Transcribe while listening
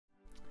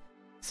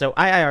So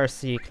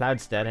IIRC,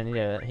 Cloud's dead. I need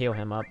to heal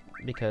him up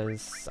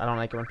because I don't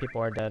like it when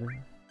people are dead.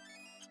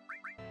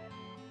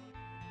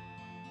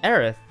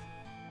 Aerith!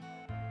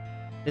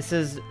 This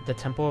is the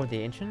Temple of the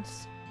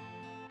Ancients?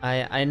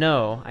 I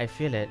know, I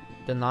feel it.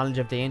 The knowledge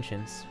of the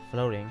Ancients,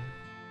 floating.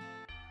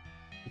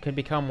 You could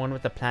become one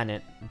with the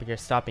planet, but you're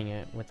stopping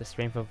it with the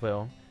strength of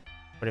will.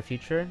 For the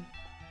future?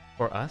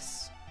 For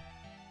us?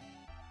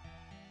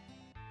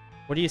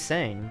 What are you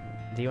saying?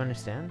 Do you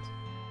understand?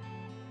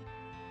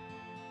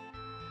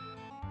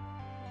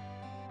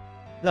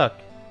 Look!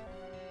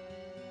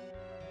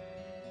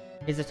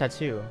 Here's a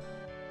tattoo.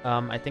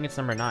 I think it's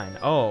number 9.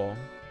 Oh.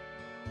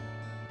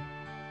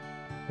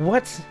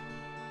 What?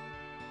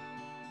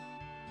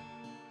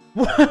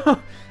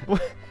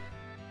 What?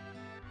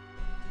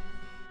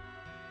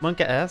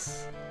 Monka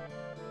S?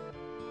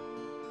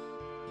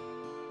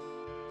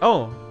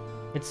 Oh,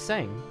 it's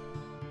Sang.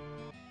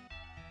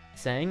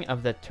 Sang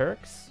of the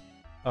Turks?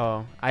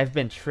 Oh, I've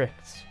been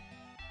tricked.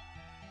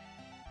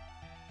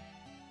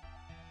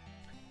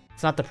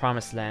 It's not the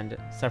promised land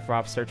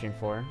Sephiroth's searching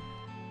for.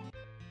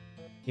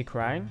 You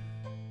crying?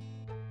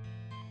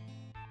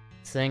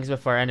 Sang's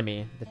with our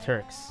enemy, the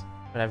Turks,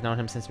 but I've known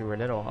him since we were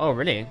little. Oh,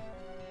 really?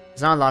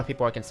 There's not a lot of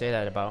people I can say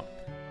that about.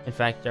 In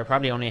fact, there are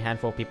probably only a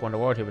handful of people in the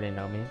world who really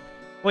know me.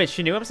 Wait,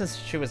 she knew him since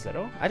she was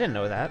little? I didn't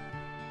know that.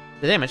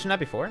 Did they mention that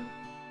before?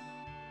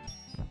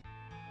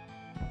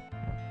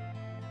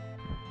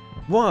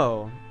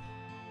 Whoa!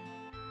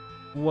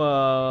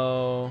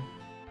 Whoa.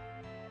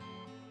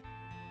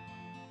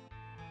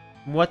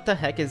 What the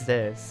heck is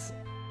this?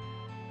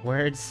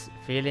 Words,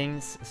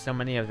 feelings, so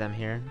many of them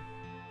here.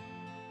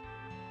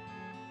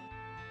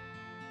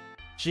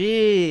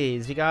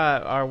 Jeez, we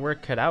got our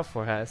work cut out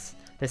for us.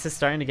 This is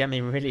starting to get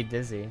me really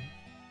dizzy.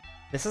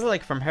 This is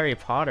like from Harry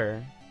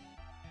Potter.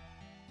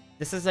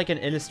 This is like an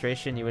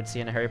illustration you would see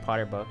in a Harry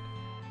Potter book.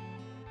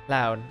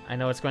 Cloud, I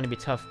know it's going to be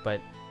tough, but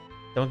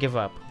don't give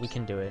up. We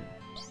can do it.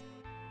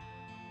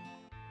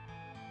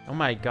 Oh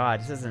my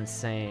god, this is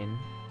insane.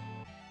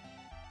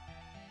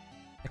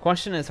 The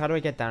question is, how do I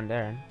get down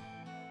there?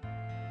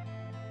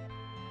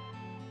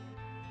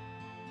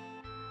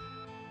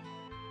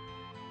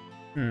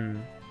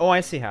 Oh,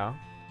 I see how.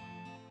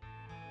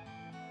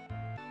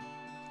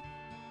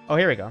 Oh,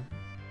 here we go.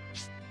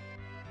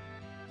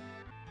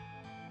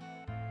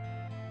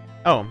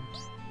 Oh.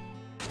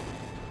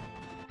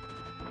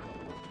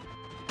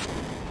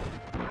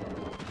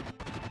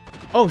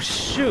 Oh,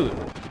 shoot!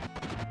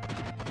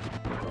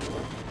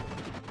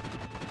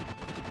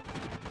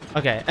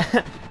 Okay,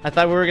 I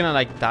thought we were gonna,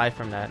 like, die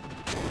from that.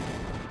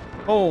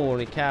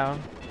 Holy cow.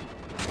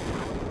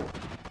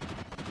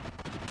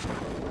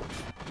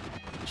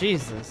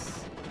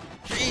 Jesus.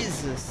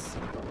 Jesus.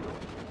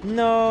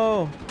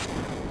 No.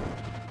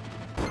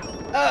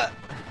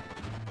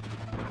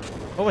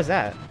 What was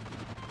that?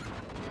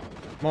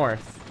 Morph.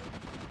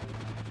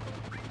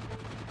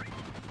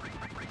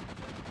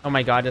 Oh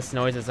my god, this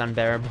noise is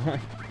unbearable.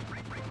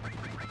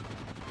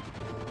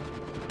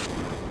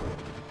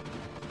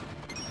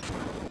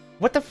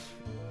 What the f-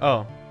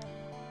 Oh.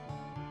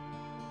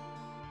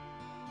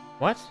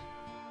 What?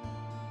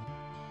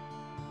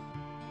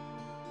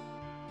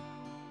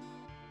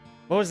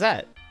 What was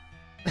that?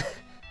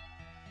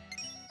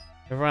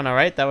 Everyone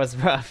alright? That was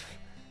rough.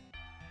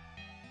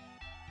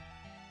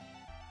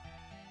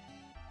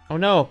 Oh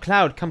no,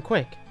 Cloud, come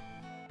quick.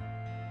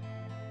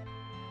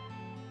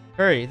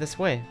 Hurry, this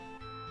way.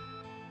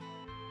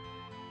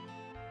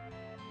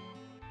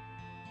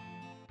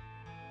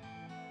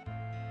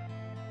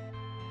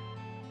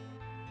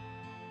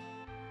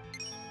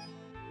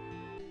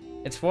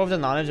 It's full of the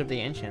knowledge of the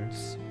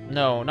ancients.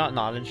 No, not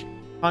knowledge.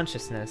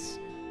 Consciousness.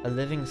 A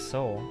living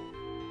soul.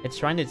 It's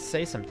trying to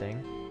say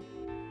something.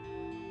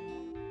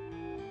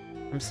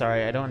 I'm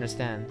sorry, I don't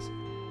understand.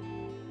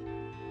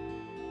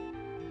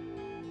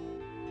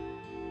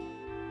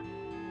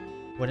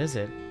 What is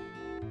it?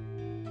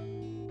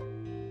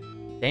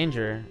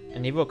 Danger.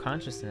 An evil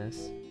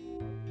consciousness.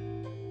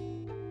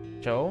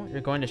 Joe,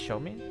 you're going to show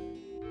me?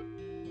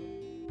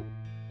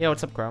 Yeah,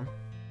 what's up, Chrome?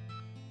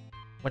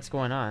 What's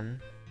going on?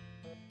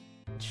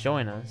 It's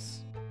showing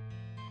us.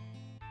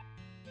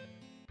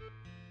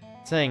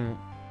 Saying,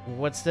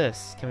 what's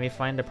this? Can we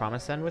find the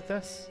promised land with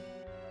this?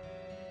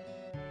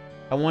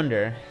 I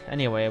wonder.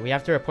 Anyway, we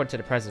have to report to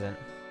the president.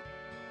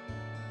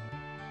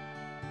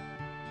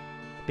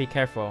 Be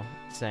careful,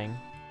 Sing.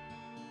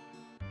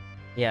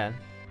 Yeah.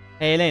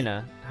 Hey,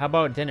 Elena, how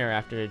about dinner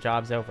after the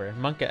job's over?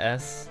 Monka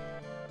S.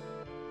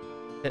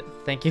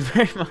 Thank you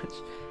very much.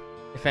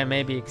 If I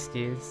may be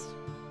excused.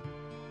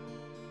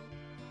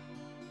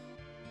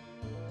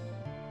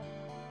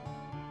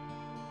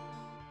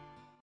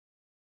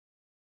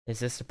 Is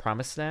this the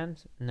promised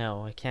land?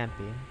 No, it can't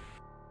be.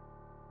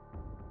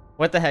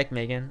 What the heck,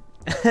 Megan?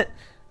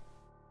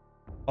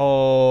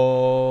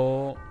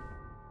 Oh.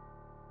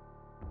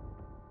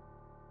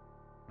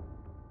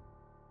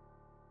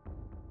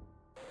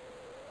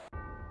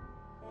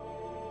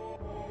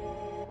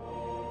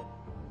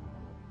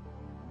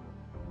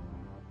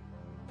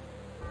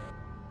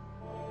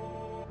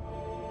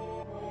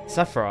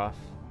 Sephiroth.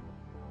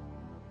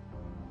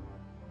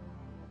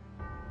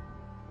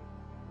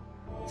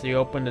 So you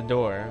opened the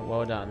door.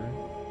 Well done.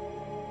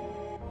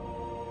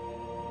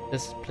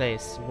 This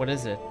place, what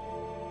is it?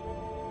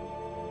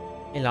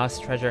 A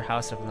lost treasure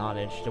house of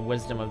knowledge, the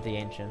wisdom of the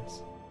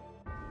ancients.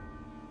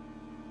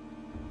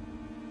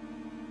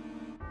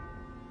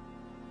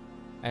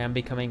 I am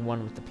becoming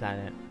one with the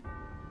planet.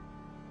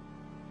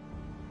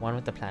 One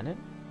with the planet?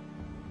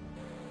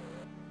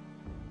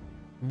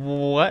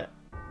 What?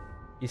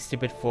 You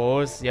stupid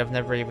fools, you have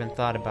never even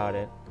thought about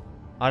it.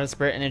 All the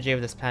spirit energy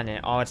of this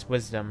planet, all its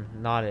wisdom,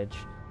 knowledge,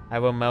 I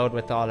will meld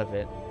with all of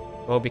it.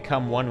 I will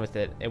become one with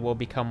it. It will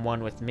become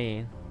one with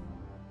me.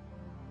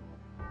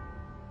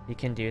 You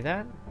can do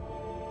that?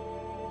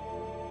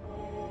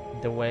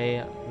 The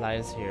way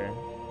lies here.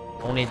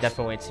 Only death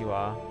awaits you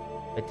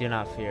all, but do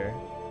not fear.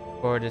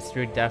 For it is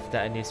through death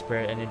that a new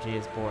spirit energy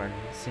is born.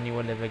 Soon you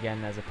will live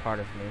again as a part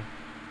of me.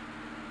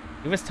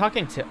 He was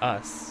talking to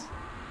us.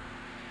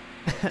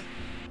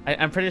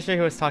 I'm pretty sure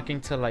he was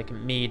talking to, like,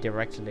 me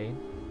directly.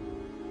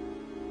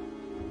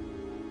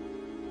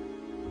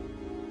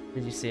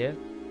 Did you see it?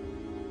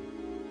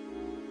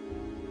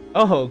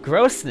 Oh,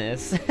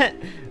 grossness!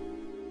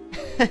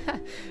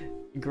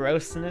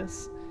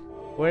 Grossness?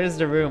 Where's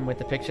the room with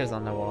the pictures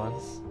on the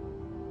walls?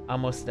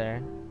 Almost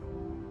there.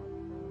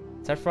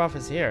 Sephiroth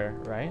is here,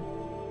 right?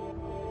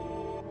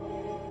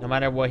 No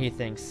matter what he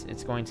thinks,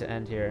 it's going to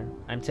end here.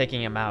 I'm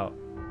taking him out.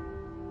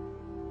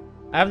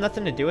 I have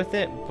nothing to do with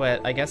it,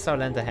 but I guess I'll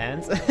lend a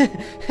hand.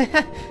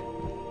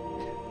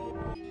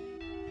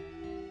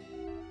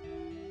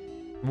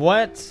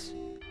 What?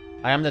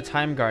 I am the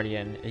Time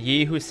Guardian.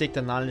 Ye who seek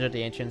the knowledge of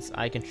the ancients,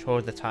 I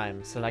control the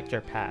time. Select your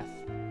path.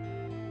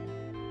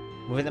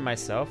 Move it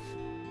myself.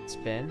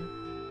 Spin.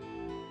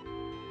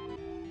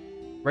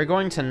 We're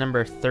going to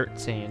number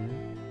 13.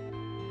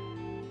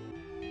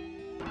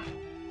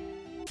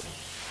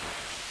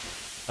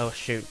 Oh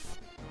shoot.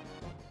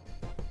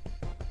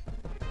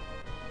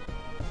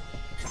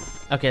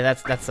 Okay,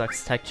 that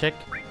sucks. Tech chick.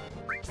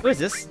 Who is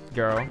this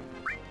girl?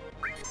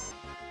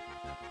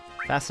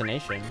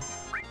 Fascination.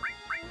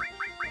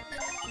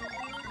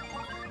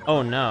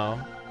 Oh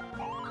no.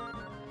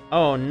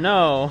 Oh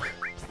no.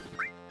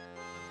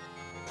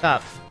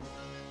 Stop.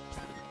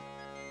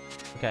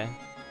 Okay.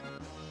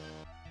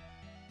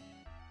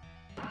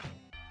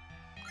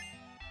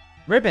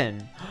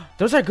 Ribbon.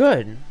 Those are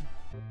good.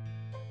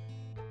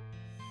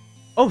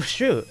 Oh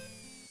shoot.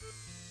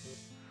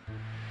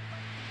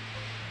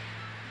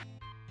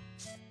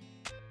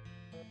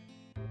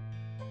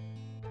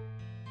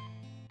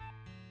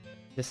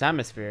 This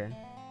atmosphere.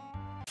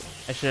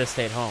 I should have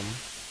stayed home.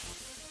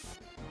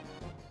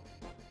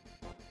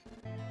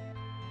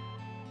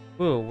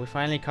 Ooh, we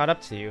finally caught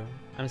up to you.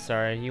 I'm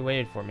sorry, you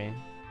waited for me.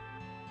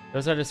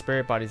 Those are the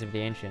spirit bodies of the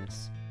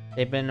ancients.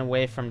 They've been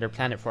away from their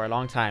planet for a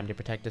long time to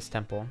protect this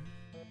temple.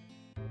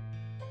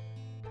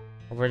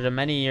 Over the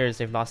many years,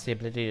 they've lost the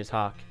ability to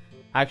talk.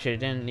 Actually,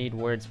 they didn't need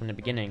words from the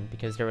beginning,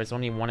 because there was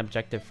only one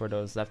objective for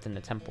those left in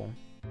the temple.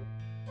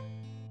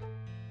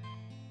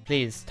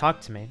 Please, talk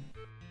to me.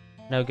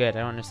 No good, I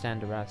don't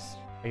understand the rest.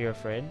 Are you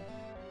afraid?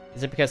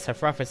 Is it because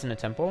Sephiroth is in the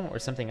temple, or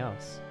something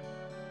else?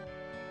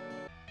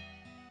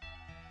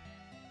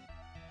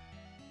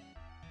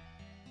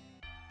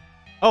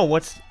 Oh,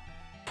 what's...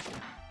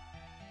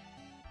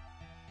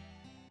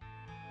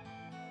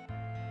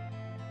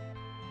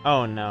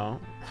 Oh no.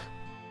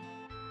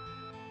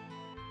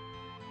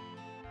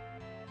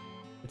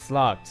 It's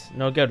locked.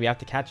 No good, we have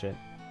to catch it.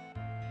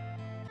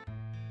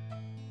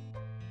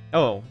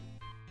 Oh.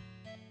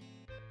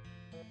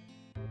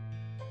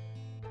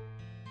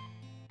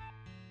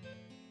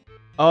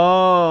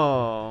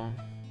 Oh.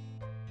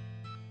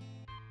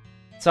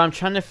 So I'm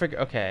trying to figure...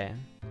 Okay.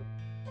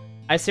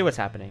 I see what's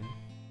happening.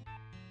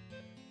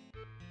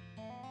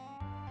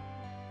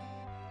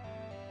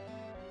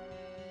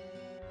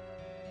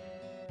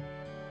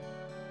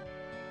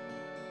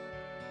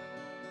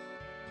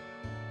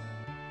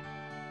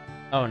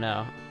 Oh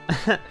no.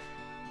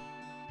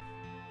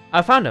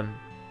 I found him.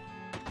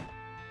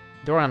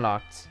 Door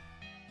unlocked.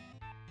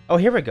 Oh,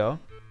 here we go.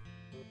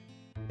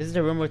 This is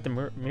the room with the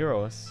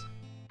murals.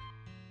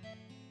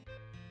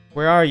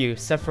 Where are you,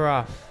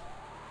 Sephiroth?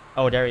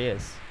 Oh, there he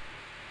is.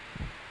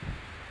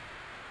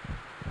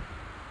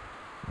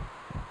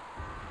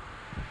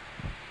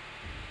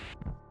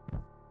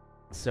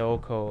 So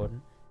cold.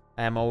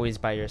 I am always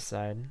by your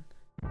side.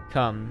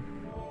 Come.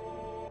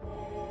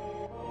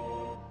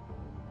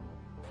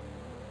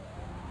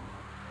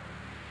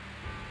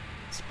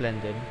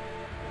 Splendid.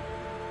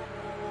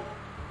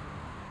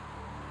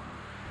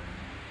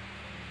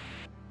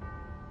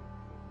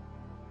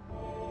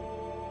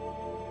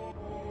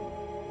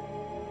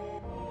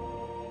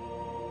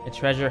 A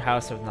treasure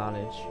house of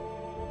knowledge.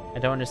 I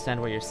don't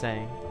understand what you're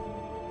saying.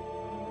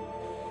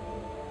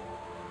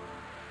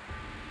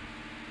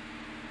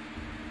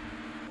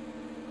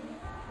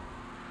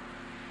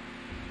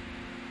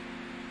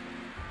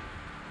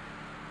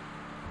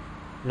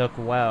 Look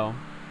well.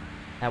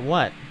 At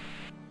what?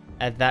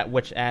 At that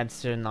which adds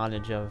to the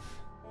knowledge of.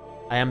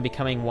 I am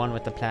becoming one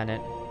with the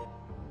planet.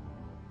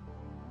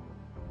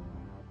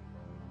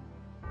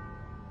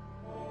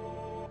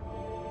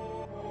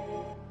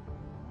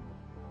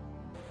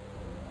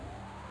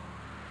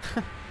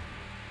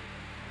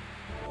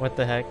 What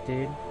the heck,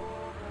 dude?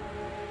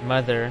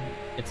 Mother,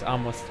 it's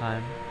almost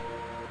time.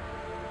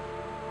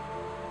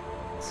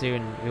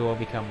 Soon we will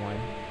become one.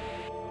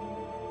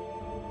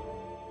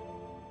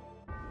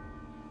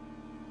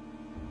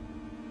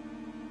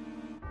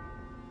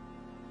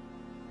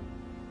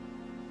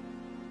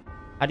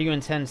 How do you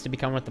intend to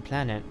become with the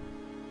planet?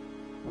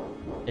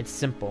 It's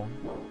simple.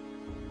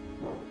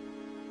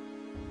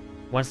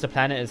 Once the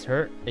planet is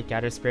hurt, it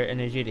gathers spirit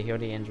energy to heal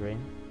the injury.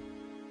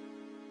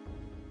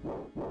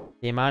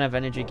 The amount of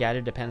energy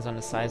gathered depends on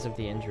the size of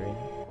the injury.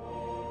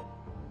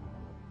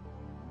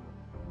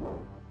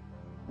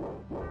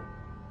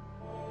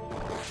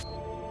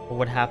 What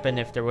would happen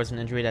if there was an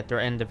injury that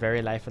threatened the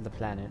very life of the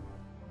planet?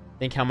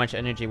 Think how much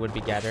energy would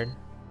be gathered.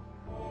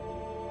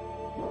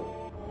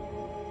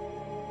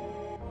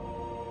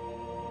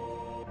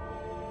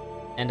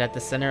 And at the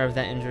center of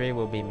that injury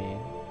will be me.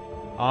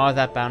 All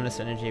that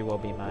boundless energy will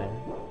be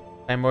mine.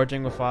 By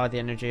merging with all the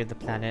energy of the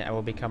planet, I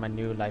will become a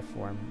new life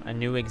form, a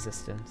new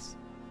existence.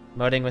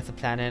 Merging with the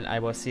planet, I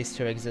will cease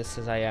to exist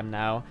as I am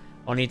now,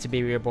 only to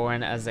be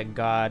reborn as a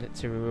god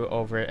to rule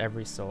over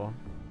every soul.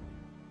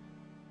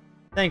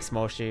 Thanks,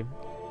 Moshi.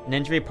 An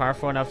injury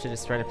powerful enough to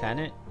destroy the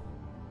planet?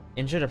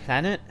 Injure the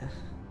planet?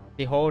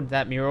 Behold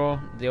that mural,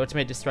 the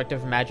ultimate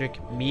destructive magic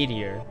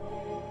meteor.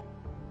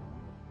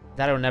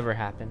 That'll never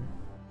happen.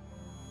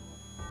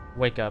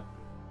 Wake up.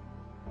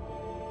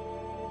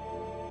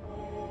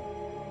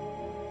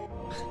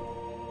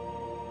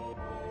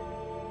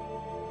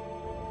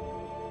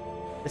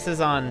 This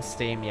is on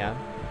Steam, yeah.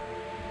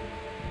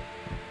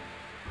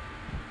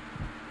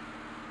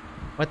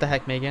 What the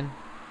heck, Megan?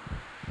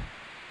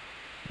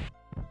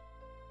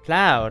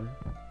 Cloud!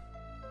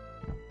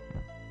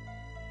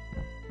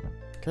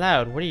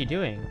 Cloud, what are you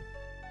doing?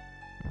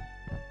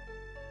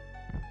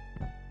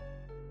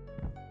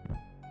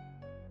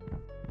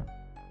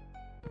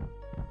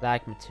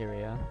 Black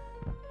materia.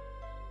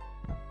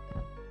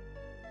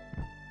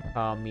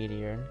 Oh,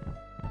 meteor.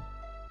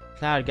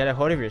 Cloud, get a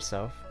hold of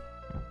yourself.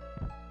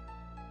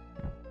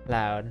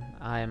 Cloud,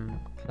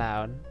 I'm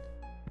Cloud.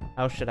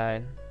 How should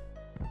I?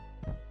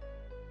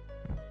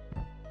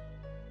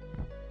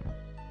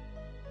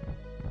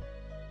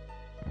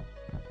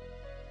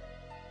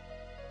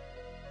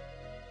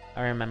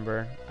 I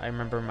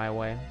remember my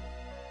way.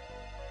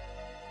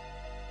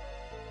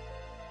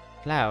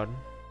 Cloud.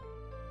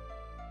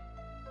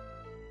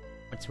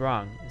 What's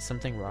wrong? Is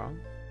something wrong?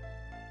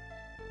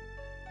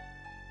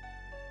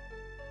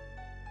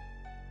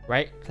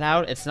 Right,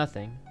 Cloud? It's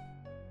nothing.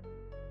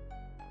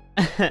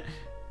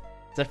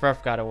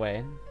 Sephiroth got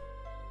away.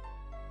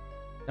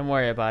 Don't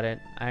worry about it.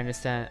 I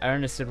understand. I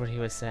understood what he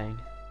was saying.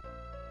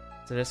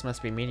 So this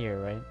must be Meteor,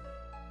 right?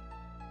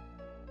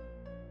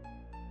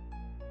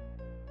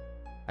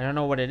 I don't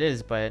know what it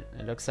is, but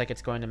it looks like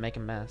it's going to make a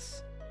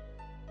mess.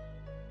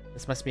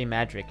 This must be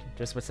magic,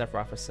 just what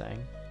Sephiroth was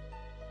saying.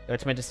 The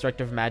ultimate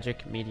destructive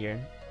magic meteor.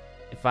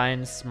 It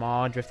finds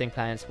small drifting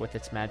planets with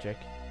its magic,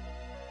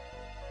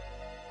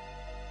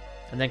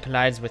 and then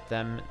collides with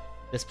them.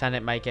 This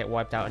planet might get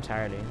wiped out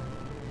entirely.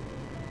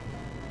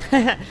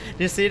 Did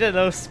you see the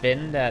little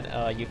spin that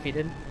Yuffie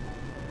did?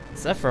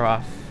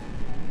 Sephiroth.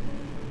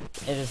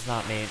 It is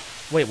not me.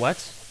 Wait,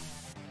 what?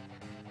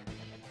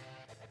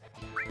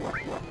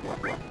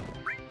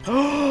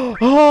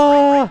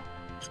 Oh!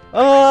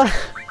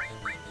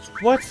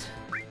 What?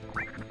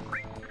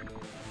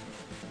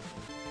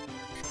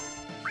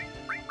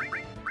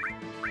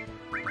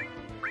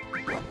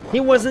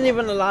 He wasn't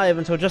even alive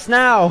until just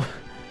now!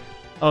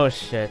 Oh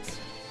shit.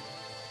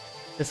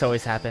 This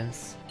always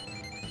happens.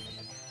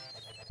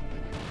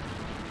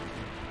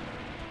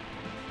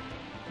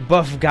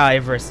 Buff guy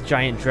versus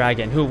giant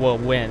dragon. Who will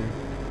win?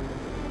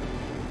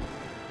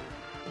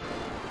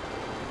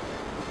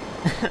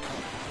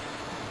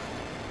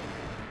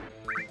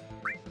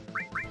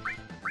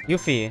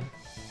 Yuffie.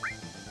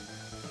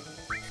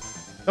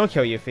 Don't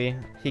kill Yuffie.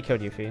 He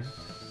killed Yuffie.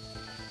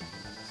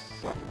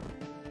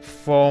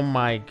 Oh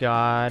my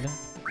god.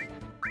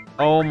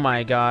 Oh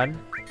my god.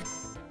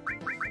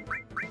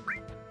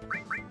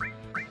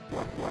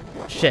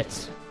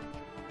 Shit.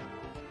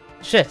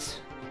 Shit.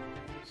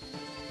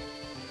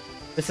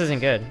 This isn't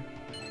good.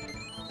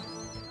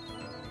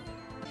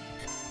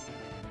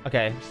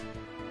 Okay.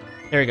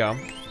 Here we go.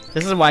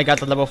 This is why I got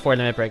the level 4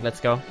 limit break.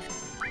 Let's go.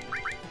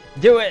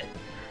 Do it!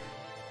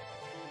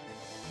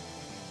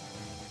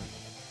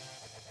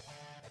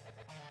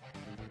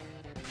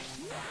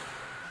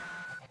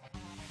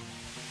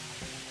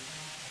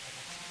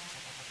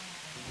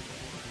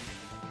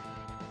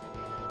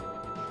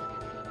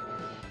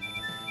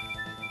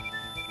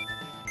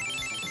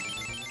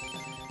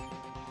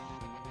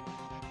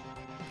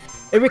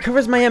 It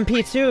recovers my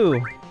MP too!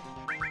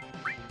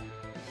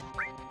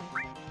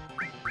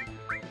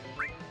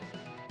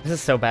 This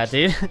is so bad,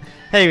 dude.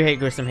 Hey, you hate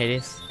Gruesome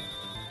Hades.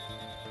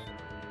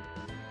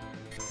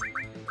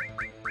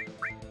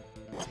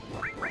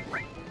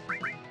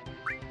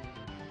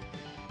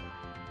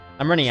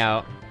 I'm running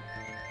out.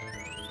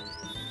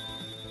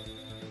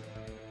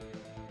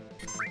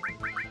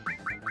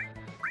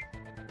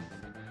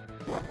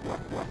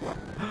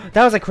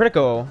 That was a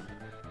critical.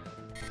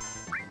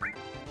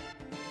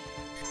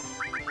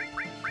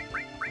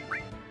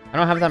 I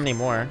don't have that many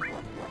more.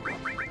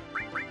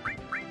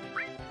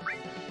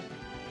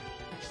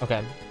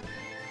 Okay.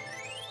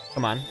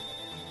 Come on.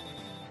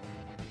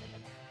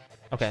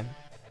 Okay.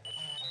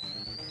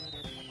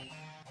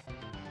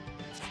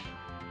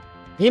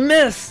 He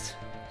missed!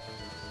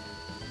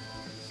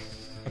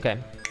 Okay.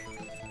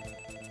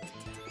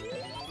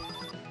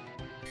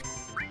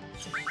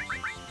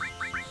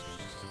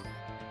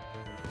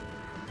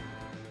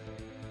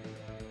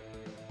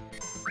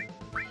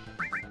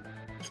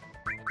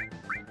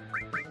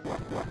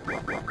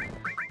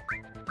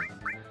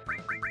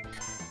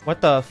 What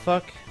the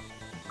fuck?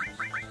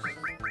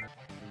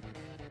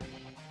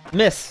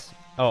 Miss!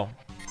 Oh.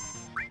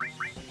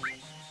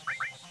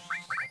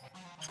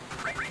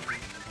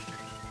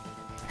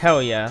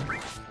 Hell yeah.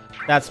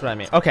 That's what I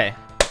mean. Okay.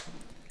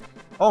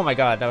 Oh my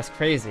god, that was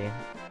crazy.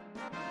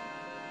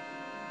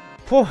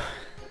 Whew.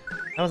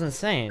 That was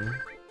insane.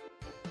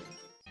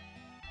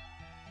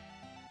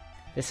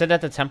 They said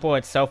that the temple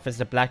itself is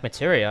the black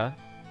materia.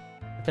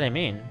 What did I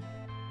mean?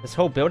 This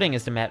whole building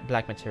is the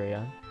black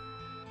materia.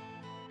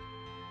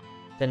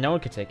 Then no one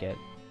could take it.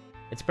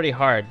 It's pretty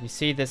hard. You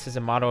see, this is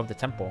a model of the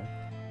temple,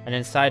 and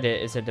inside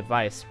it is a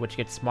device which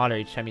gets smaller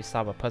each time you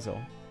solve a puzzle.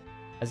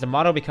 As the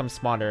model becomes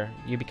smaller,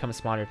 you become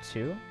smaller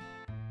too,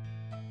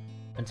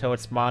 until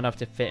it's small enough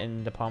to fit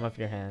in the palm of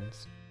your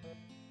hands.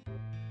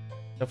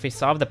 So if we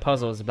solve the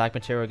puzzles, the black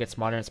material gets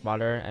smaller and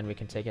smaller, and we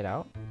can take it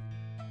out.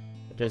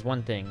 But there's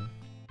one thing.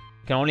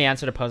 You can only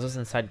answer the puzzles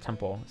inside the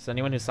temple, so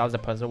anyone who solves the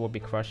puzzle will be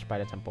crushed by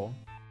the temple.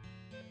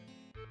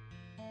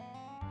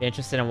 Be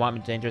interested in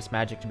want dangerous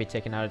magic to be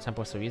taken out of the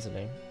temple so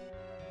easily.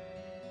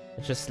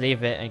 Let's just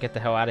leave it and get the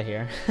hell out of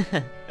here.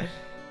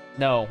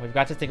 No, we've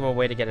got to think of a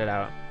way to get it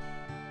out.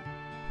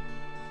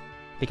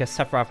 Because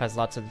Sephiroth has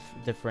lots of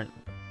different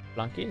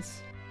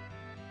flunkies.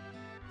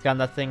 It's got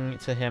nothing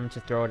to him to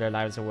throw their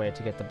lives away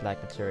to get the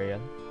black materia.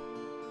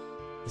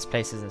 This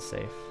place isn't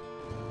safe.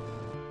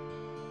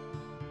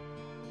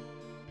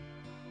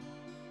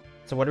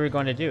 So what are we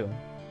going to do?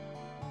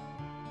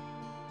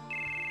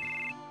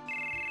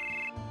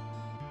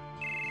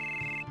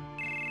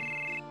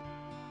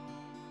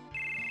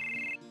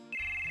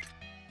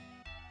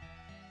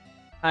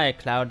 Hi,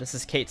 Cloud. This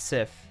is Kate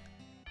Sif.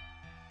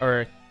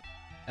 Or,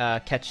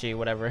 Ketchy,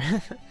 whatever.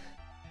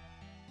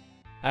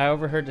 I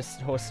overheard this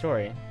whole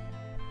story.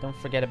 Don't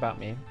forget about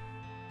me.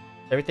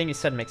 Everything you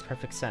said makes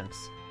perfect sense.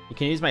 You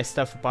can use my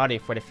stuffed body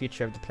for the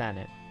future of the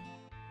planet.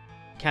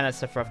 We can't let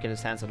Sephiroth get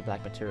his hands on the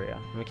black materia,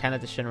 and we can't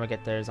let the Shinra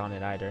get theirs on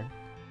it either.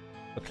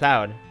 But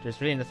Cloud,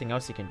 there's really nothing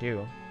else you can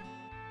do.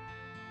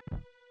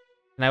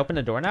 Can I open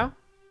the door now?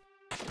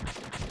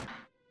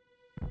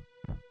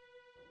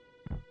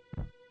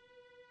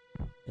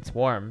 It's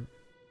warm.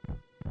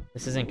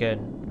 This isn't good.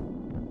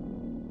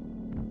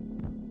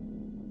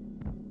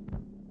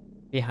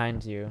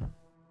 Behind you.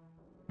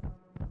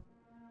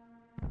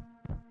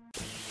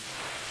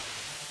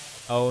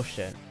 Oh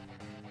shit.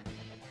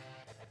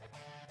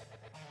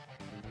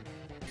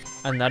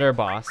 Another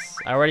boss.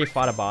 I already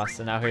fought a boss,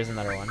 and now here's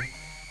another one.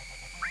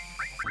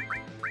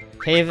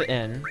 Cave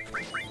in.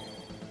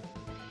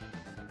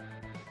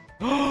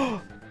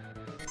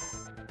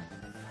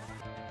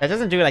 That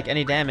doesn't do like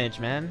any damage,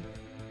 man.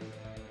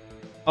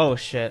 Oh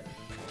shit.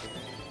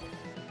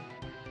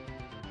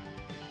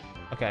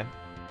 Okay.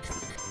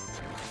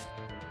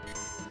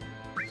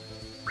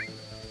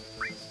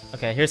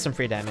 Okay, here's some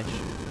free damage.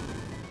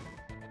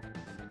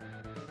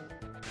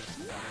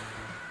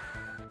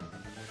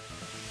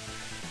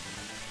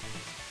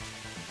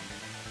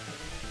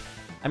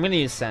 I'm gonna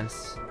use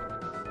Sense.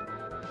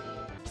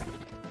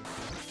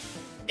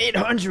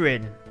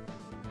 800!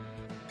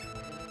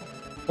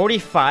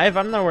 45?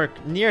 I'm nowhere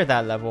near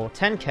that level.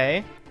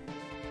 10k?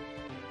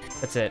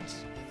 That's it.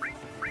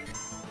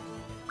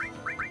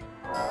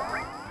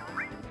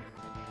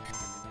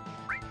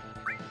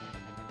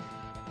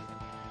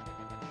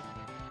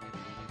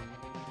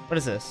 What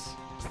is this?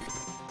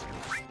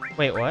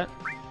 Wait, what?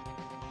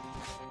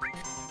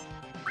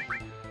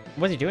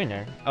 What's he doing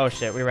there? Oh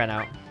shit, we ran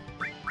out.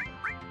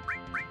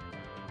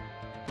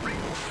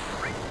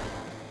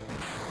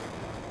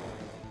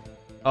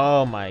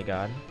 Oh my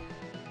god.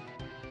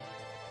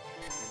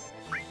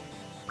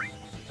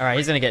 Alright,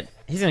 he's gonna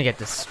get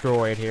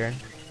destroyed here.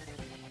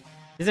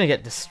 He's gonna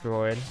get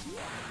destroyed.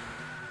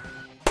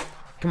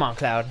 Come on,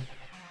 Cloud.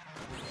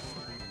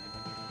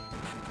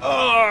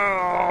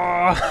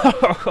 Oh!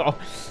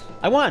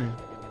 I won!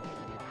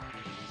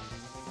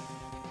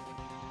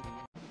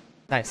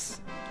 Nice.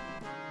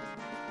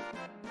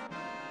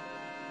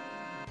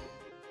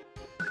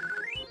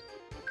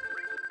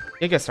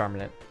 Giga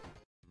Armlet.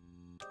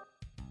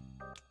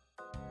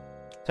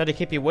 So to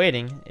keep you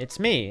waiting, it's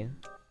me.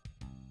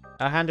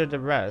 I'll handle the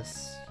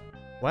rest.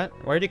 What?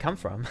 Where did you come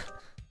from?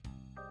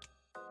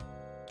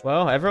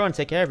 Well, everyone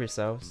take care of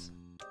yourselves.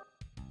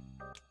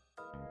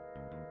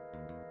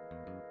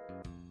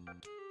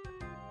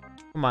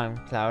 Come on,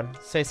 Cloud.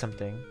 Say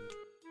something.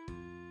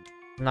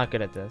 I'm not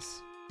good at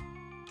this.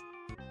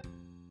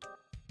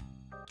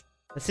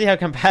 Let's see how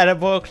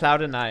compatible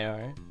Cloud and I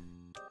are.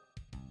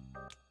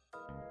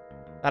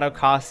 That'll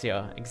cost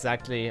you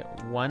exactly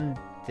 1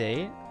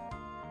 date.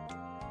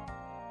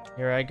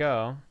 Here I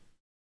go.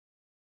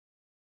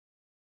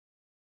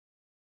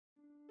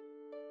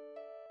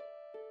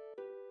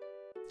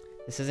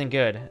 This isn't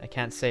good. I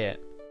can't say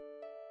it.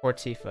 Poor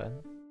Tifa.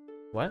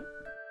 What?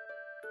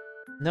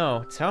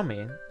 No, tell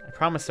me. I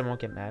promise I won't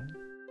get mad.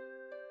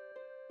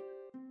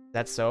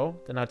 That's so?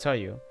 Then I'll tell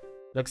you.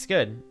 Looks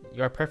good.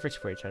 You are perfect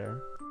for each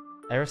other.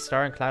 Aerith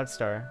Star and Cloud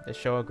Star, they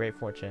show a great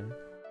fortune.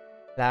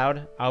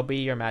 Cloud, I'll be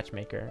your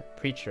matchmaker.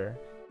 Preacher,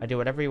 I do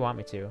whatever you want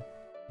me to.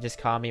 Just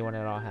call me when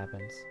it all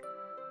happens.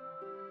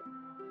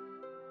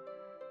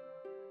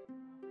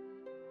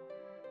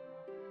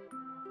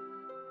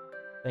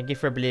 Thank you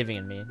for believing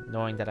in me,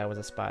 knowing that I was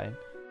a spy.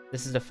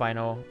 This is the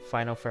final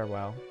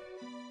farewell.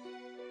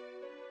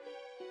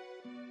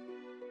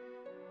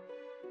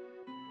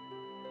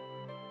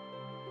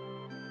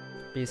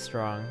 Be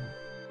strong.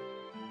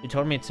 You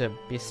told me to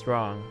be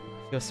strong.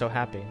 I feel so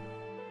happy.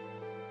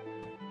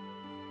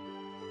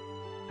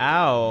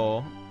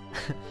 Ow.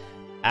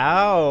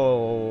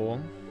 Ow.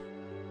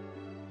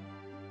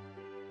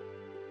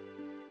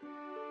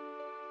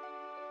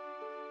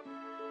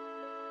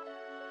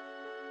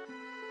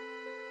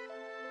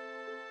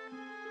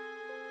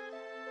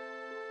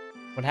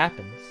 What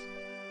happens?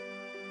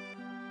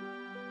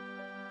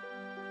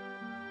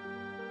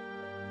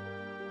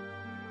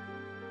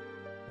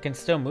 I can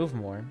still move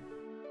more.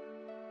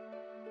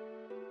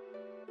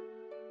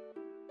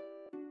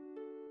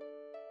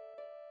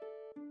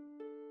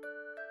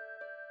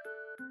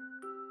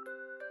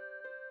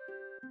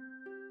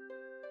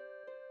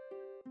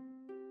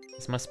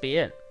 This must be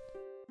it.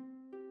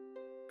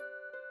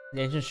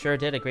 The Ancients sure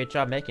did a great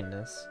job making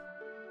this.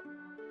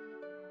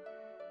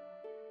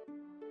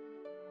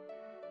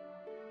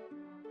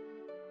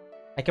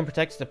 I can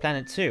protect the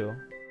planet too.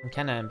 I'm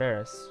kinda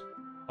embarrassed.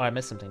 Oh, I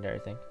missed something there, I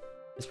think.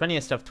 There's plenty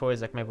of stuffed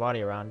toys like my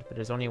body around, but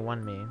there's only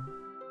one me.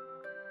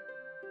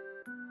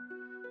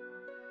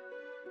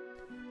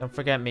 Don't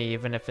forget me,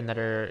 even if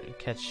another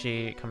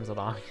Ketchi comes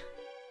along.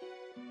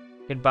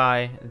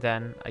 Goodbye,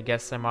 then. I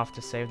guess I'm off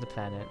to save the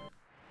planet.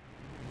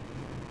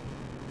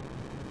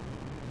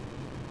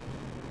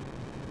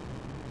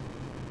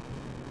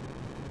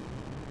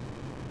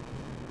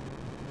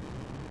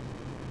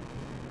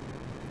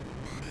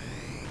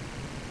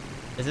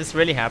 Is this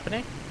really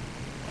happening?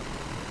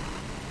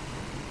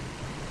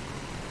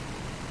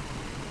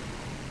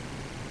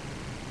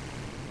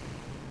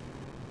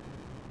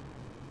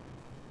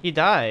 He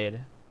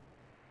died.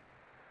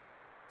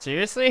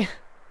 Seriously?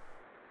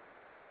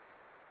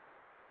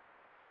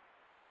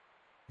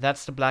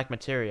 That's the black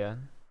materia.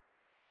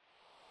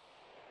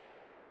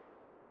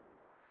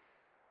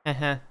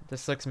 Heh,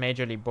 this looks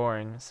majorly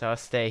boring, so I'll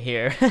stay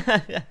here.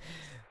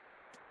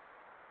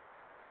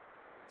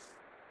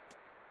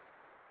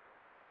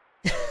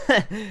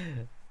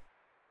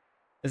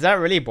 Is that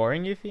really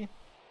boring, Yuffie?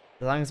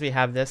 As long as we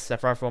have this,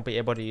 Sephiroth won't be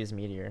able to use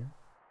Meteor.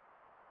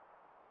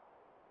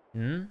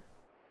 Hmm?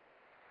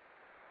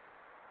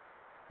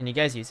 Can you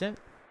guys use it?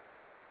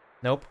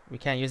 Nope, we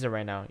can't use it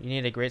right now. You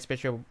need a great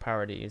spiritual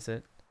power to use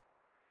it.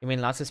 You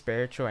mean lots of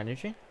spiritual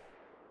energy?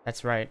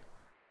 That's right.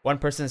 One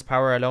person's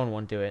power alone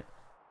won't do it.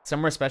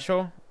 Somewhere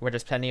special, where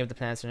there's plenty of the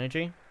planet's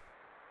energy?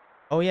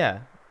 Oh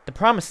yeah, the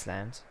Promised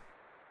Land.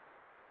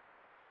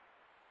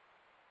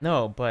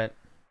 No, but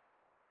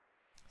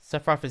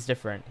Sephiroth is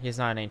different. He's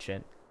not an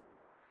ancient.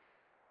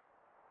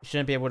 You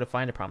shouldn't be able to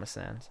find a Promised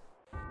Land.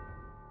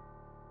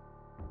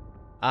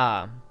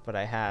 Ah, but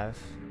I have.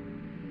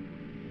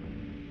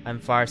 I'm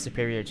far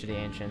superior to the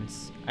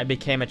ancients. I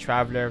became a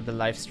traveler of the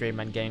life stream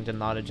and gained the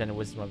knowledge and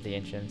wisdom of the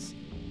ancients.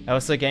 I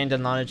also gained the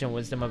knowledge and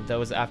wisdom of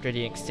those after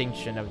the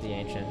extinction of the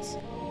ancients,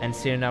 and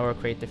soon I will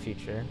create the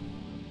future.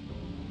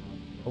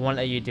 I won't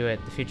let you do it.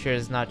 The future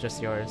is not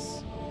just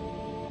yours.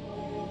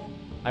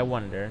 I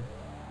wonder.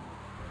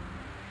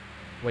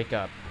 Wake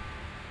up.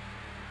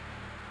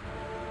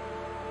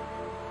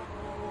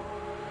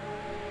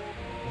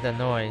 The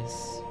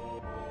noise.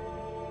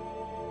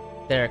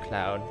 There,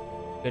 Cloud.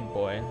 Good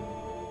boy.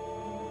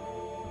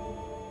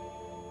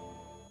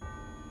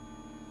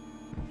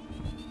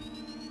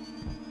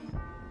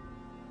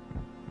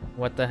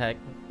 What the heck?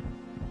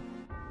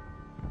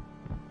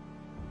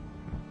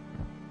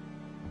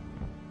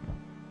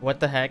 What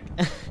the heck?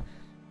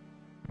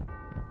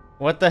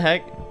 What the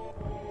heck?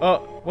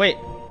 Oh, wait.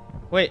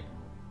 Wait.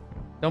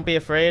 Don't be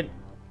afraid.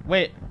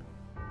 Wait.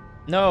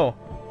 No.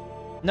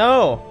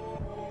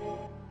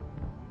 No!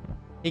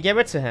 He gave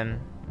it to him.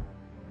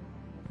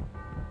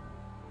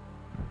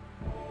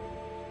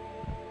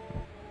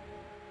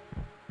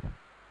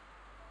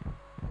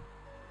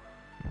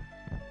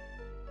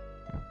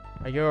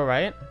 Are you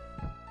alright?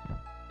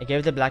 I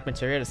gave the black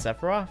materia to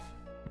Sephiroth?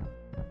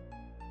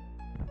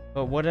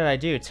 But what did I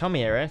do? Tell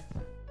me, Aerith.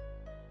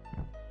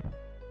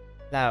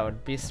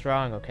 Cloud, be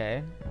strong,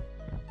 okay?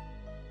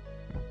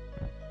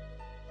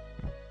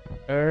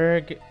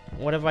 Erg,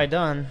 what have I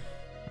done?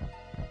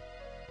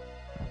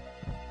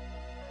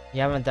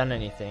 You haven't done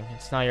anything.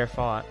 It's not your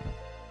fault.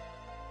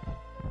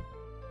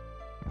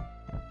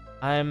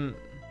 I'm...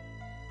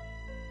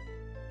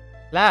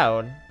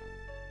 Loud.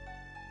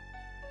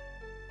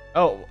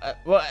 Oh,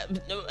 what?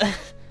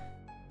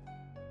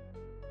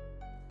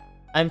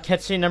 I'm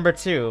catching number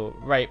 2.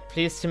 Right,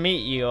 pleased to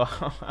meet you.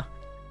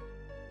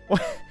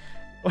 What?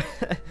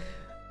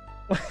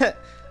 What?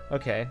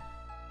 Okay.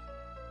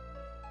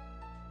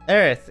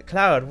 Aerith,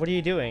 Cloud, what are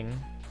you doing?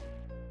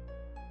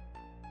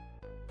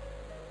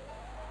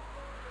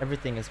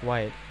 Everything is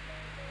white.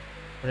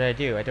 What did I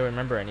do? I don't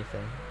remember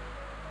anything.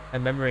 My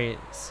memory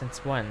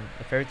since when?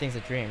 If everything's a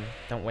dream,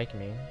 don't wake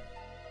me.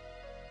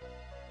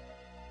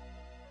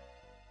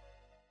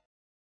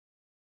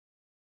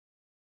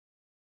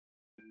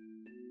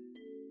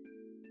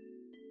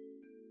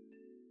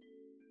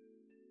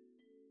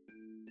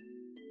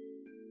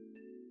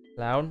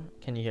 Cloud,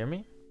 can you hear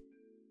me?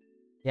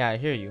 Yeah, I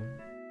hear you.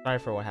 Sorry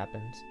for what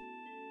happened.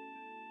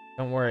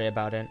 Don't worry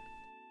about it.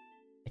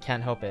 I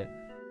can't help it.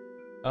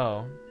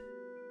 Oh.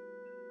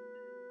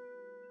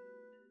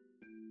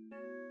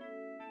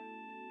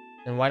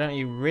 Then why don't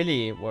you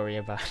really worry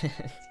about it?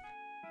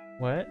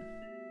 What?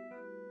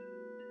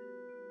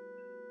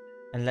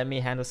 And let me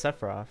handle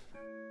Sephiroth.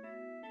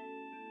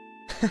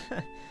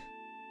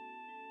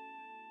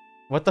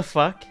 What the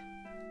fuck?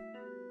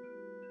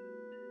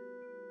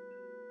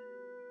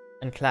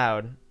 And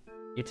Cloud,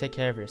 you take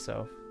care of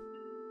yourself.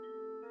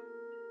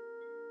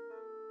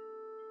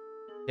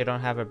 You don't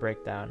have a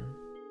breakdown,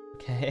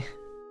 okay?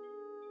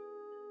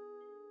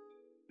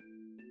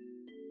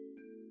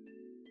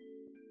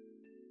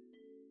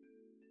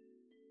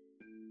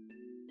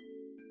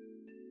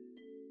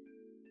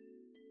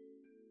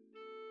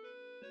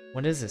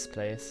 What is this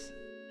place?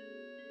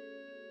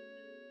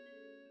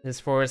 This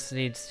forest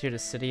leads to the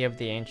city of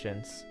the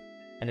ancients,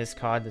 and is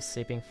called the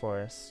Sleeping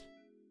Forest.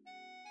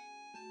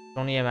 It's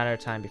only a matter of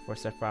time before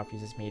Sephiroth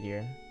uses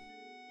Meteor.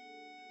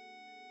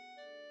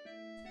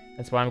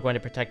 That's why I'm going to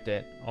protect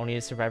it. Only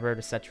a survivor of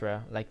the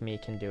Cetra, like me,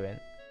 can do it.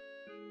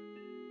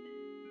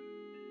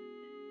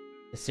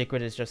 The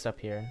secret is just up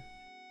here.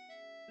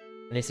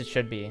 At least it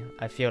should be.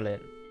 I feel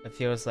it. It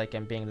feels like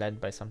I'm being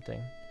led by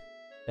something.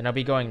 Then I'll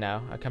be going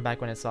now. I'll come back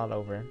when it's all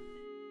over.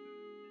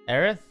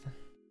 Aerith?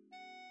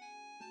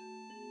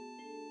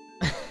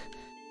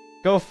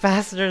 Go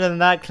faster than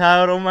that,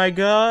 Cloud! Oh my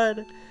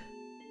god!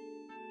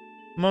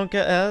 Monka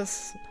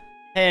S.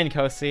 Hey,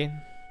 Nkosi.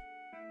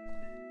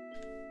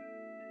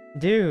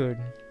 Dude.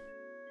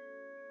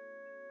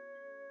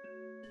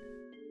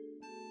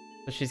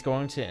 So she's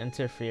going to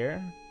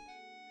interfere?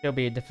 It'll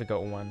be a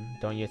difficult one,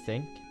 don't you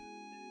think?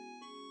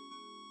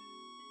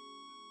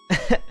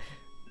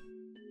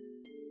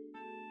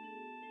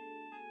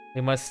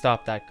 We must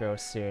stop that girl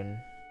soon.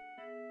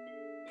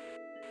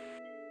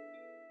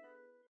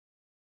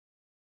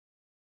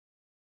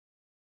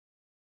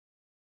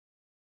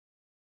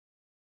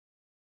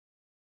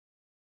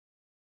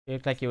 You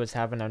look like you was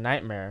having a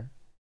nightmare.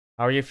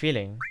 How are you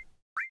feeling?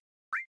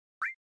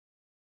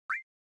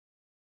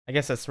 I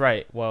guess that's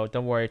right. Well,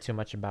 don't worry too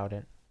much about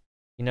it.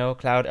 You know,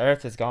 Cloud,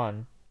 Aerith is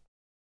gone.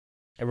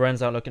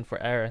 Everyone's out looking for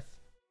Aerith.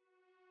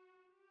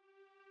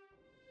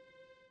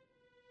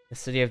 The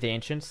city of the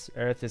ancients?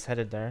 Aerith is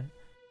headed there.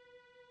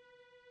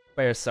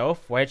 By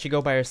herself? Why did she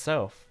go by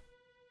herself?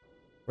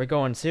 We're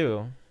going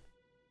too.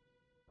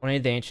 Only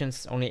the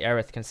ancients, only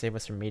Aerith can save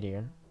us from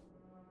Meteor.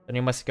 Then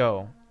we must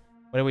go.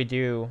 What do we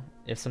do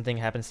if something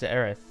happens to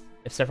Aerith?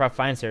 If Sephiroth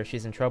finds her,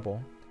 she's in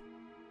trouble.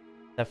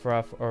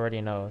 Sephiroth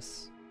already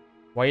knows.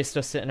 Why are you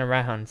still sitting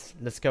around?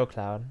 Let's go,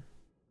 Cloud.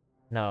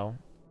 No.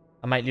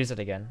 I might lose it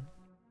again.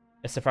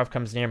 If Sephiroth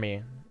comes near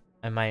me,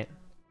 I might.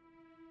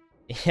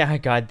 Yeah,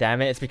 god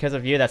damn it. It's because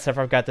of you that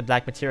Sephiroth got the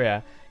black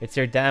materia. It's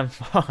your damn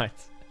fault.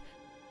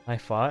 My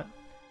fault?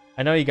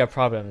 I know you got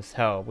problems.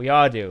 Hell, we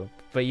all do.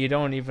 But you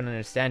don't even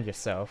understand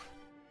yourself.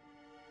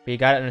 But you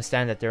gotta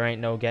understand that there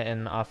ain't no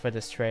getting off of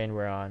this train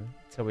we're on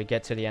till we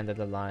get to the end of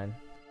the line.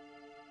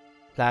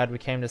 Cloud, we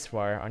came this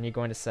far. Aren't you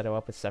going to settle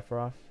up with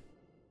Sephiroth?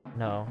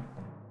 No.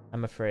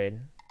 I'm afraid.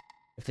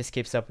 If this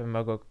keeps up, I'm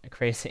gonna go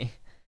crazy.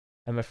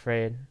 I'm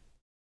afraid.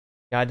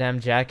 Goddamn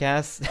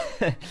jackass.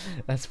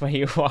 That's what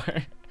you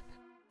are.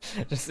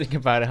 Just think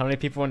about it. How many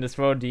people in this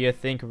world do you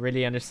think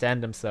really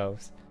understand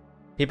themselves?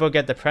 People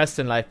get depressed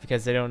in life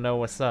because they don't know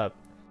what's up.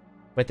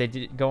 But they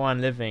go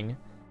on living.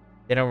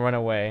 They don't run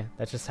away.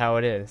 That's just how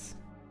it is.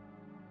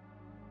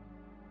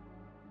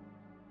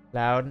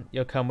 Cloud,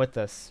 you'll come with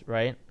us,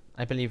 right?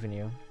 I believe in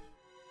you.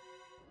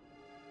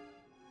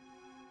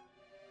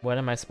 What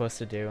am I supposed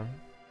to do?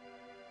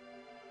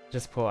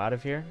 Just pull out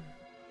of here?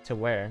 To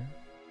where?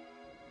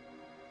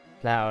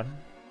 Cloud.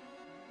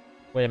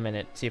 Wait a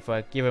minute,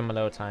 Tifa, give him a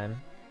little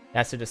time. He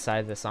has to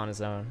decide this on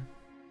his own.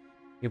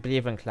 You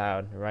believe in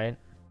Cloud, right?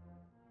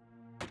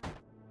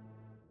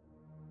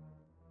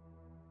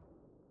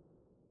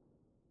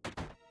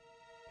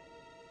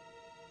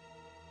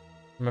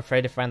 I'm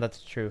afraid to find out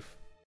the truth,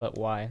 but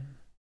why?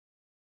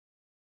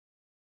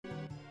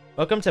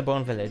 Welcome to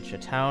Bone Village, a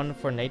town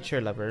for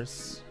nature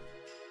lovers.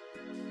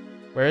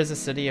 Where is the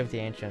city of the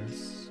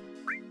ancients?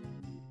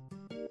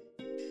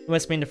 You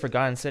must mean the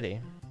Forgotten City.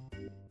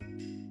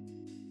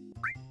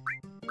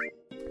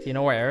 Do you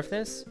know where Aerith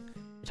is?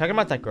 You're talking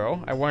about that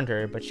girl? I warned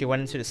her, but she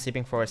went into the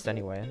sleeping forest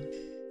anyway.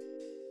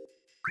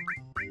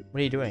 What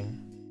are you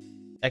doing?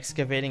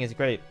 Excavating is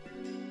great.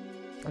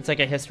 It's like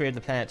a history of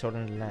the planet told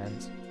in the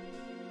land.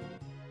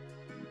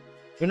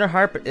 Lunar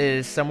Harp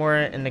is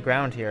somewhere in the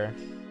ground here.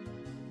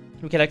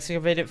 We could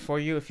excavate it for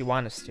you if you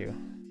want us to.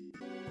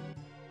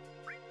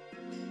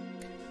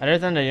 Other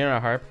than the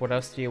Lunar Harp, what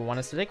else do you want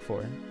us to dig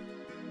for?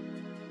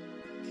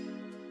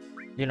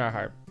 Lunar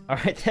Harp.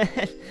 Alright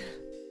then.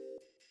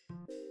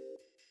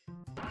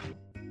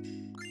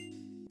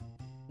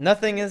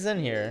 Nothing is in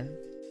here.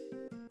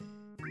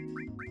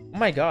 Oh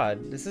my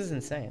god, this is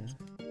insane.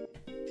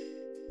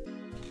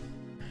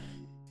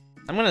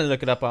 I'm gonna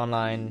look it up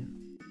online.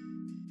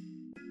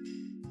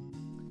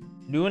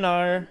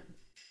 Lunar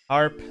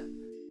Harp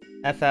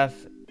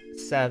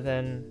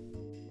FF7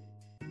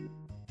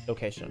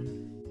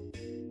 location.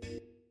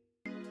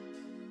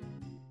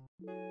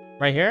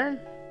 Right here?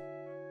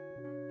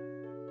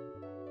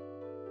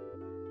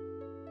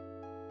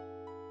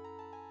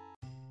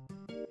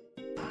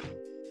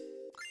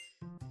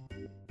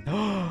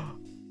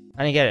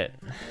 I didn't get it.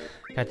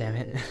 God damn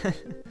it.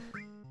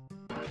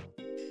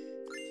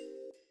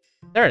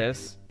 There it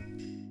is.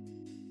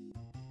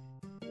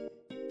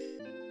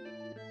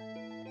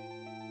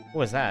 What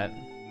was that?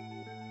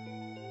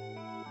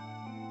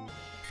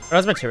 Oh,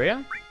 that's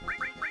materia?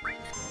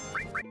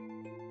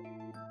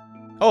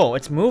 Oh,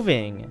 it's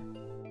moving.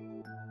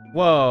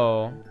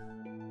 Whoa.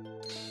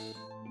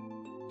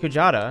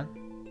 Kujata.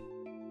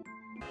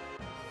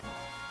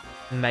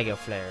 Mega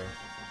Flare.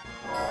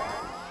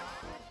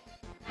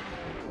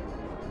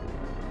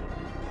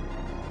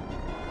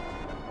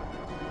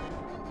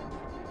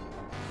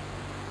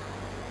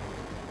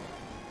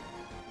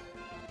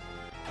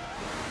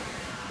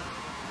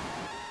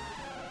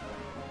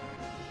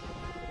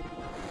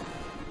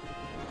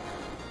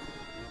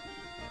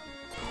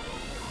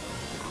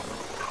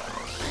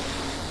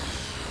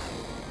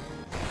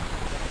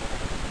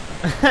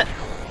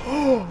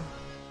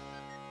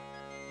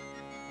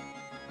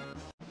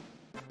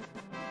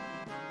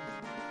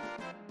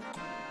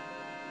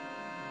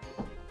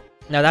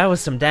 Now that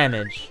was some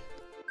damage.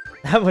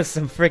 That was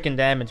some freaking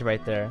damage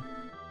right there.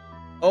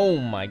 Oh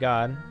my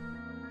god.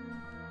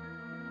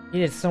 He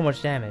did so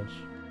much damage.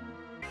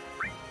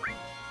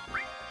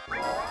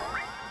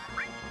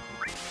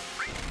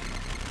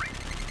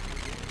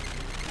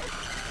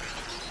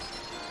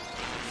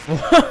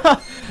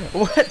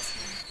 What?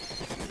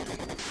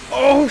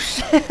 Oh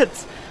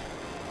shit!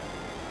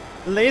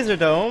 Laser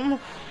Dome?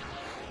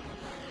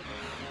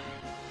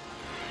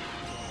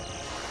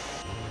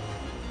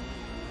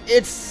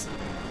 It's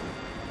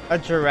a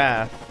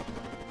giraffe.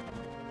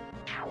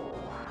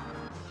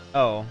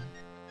 Oh.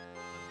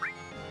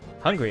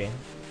 Hungry.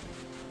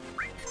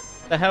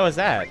 The hell is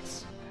that?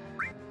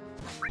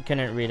 I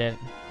couldn't read it.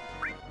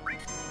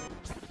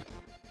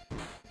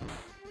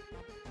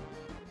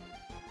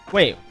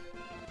 Wait.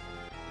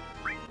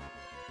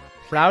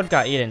 Cloud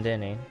got eaten,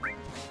 didn't he?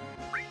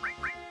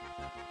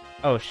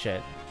 Oh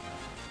shit.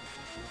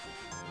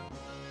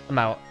 I'm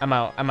out. I'm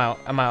out. I'm out.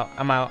 I'm out.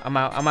 I'm out. I'm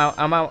out. I'm out.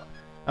 I'm out.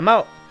 I'm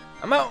out.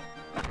 I'm out.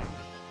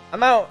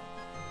 I'm out.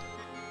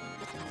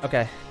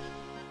 Okay.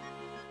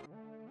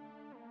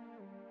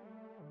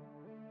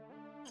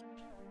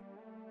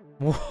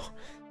 Whoa.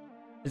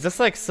 Is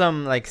this like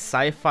some like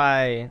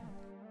sci-fi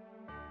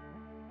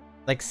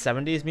like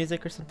 70s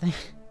music or something?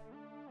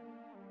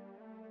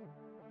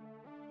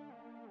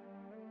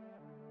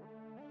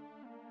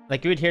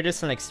 Like you would hear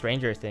this in like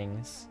Stranger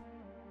Things.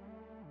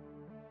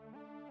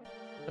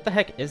 What the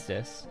heck is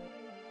this?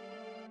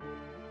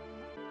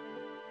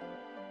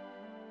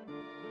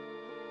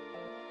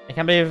 I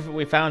can't believe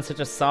we found such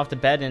a soft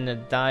bed in a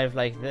dive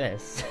like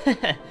this.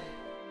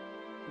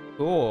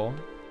 Cool.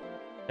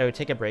 Shall we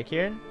take a break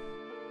here?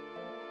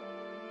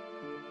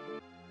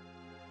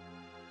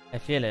 I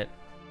feel it.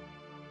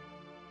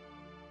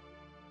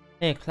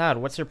 Hey Cloud,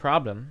 what's your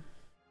problem?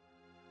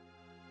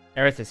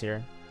 Aerith is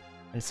here.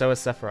 And so is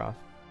Sephiroth.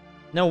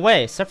 No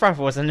way! Sephiroth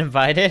wasn't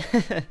invited!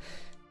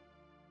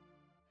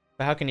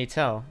 But how can you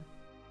tell?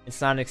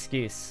 It's not an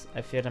excuse.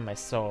 I feel it in my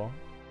soul.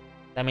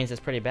 That means it's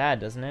pretty bad,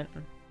 doesn't it?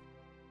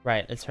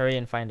 Right, let's hurry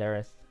and find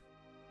Aerith.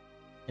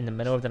 In the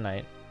middle of the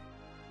night.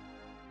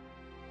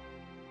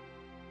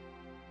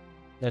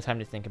 No time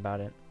to think about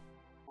it.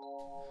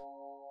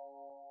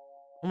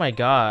 Oh my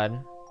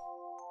god.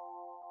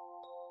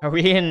 Are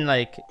we in,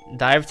 like,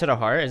 Dive to the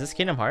Heart? Is this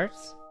Kingdom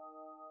Hearts?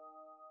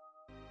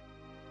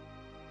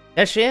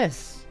 There she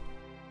is!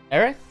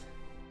 Aerith?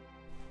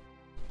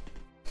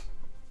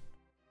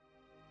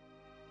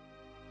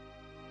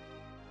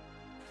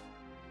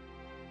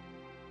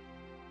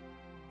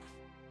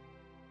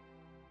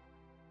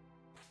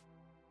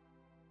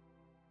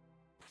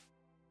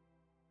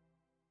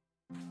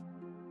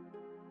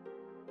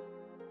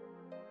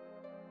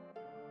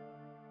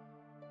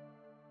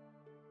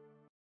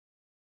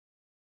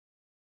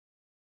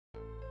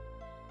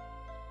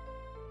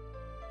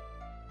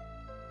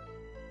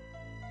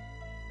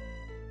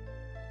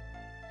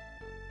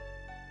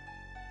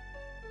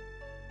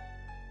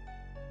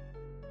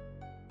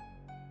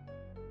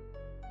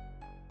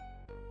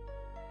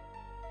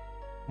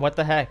 What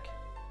the heck?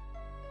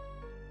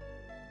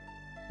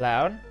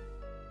 Cloud?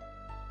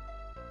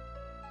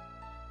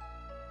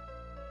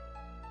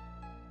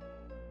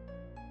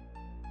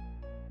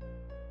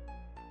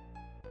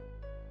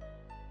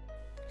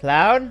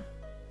 Cloud?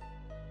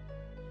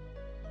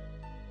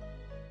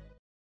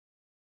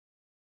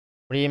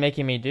 What are you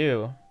making me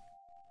do?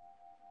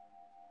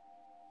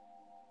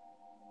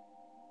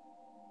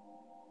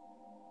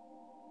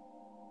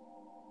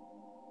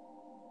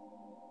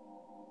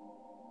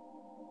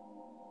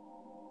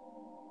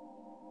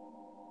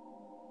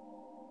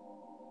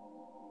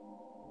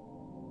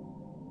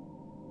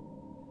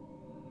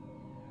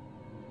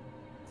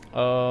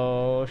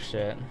 Oh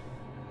shit.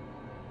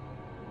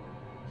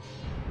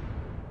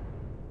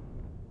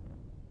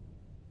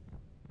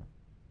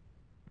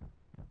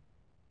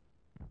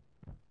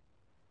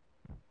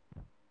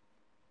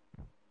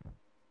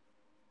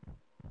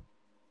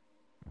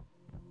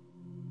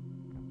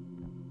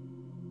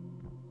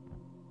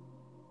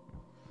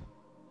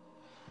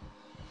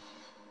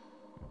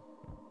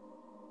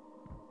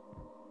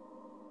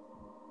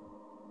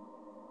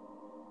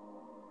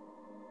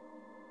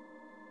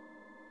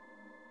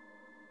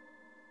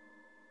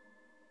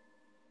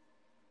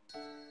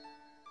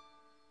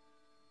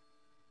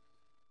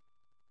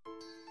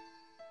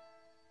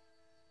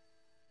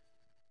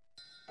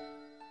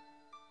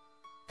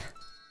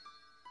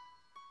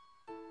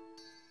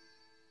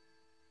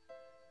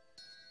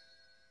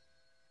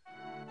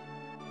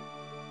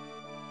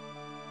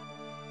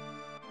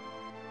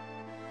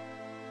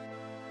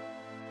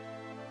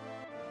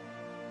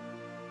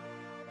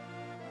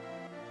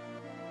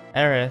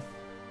 Aerith.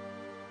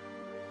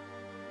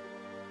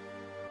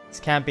 This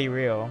can't be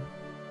real.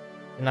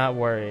 Do not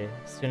worry.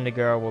 Soon the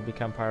girl will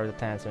become part of the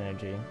planet's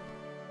energy.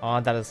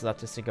 All that is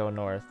left is to go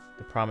north.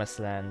 The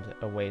promised land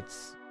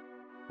awaits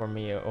for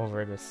me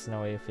over the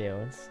snowy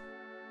fields.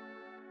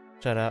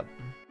 Shut up.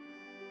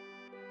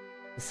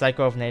 The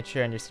cycle of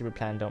nature and your secret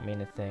plan don't mean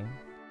a thing.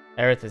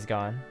 Aerith is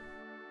gone.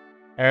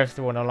 Aerith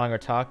will no longer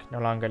talk, no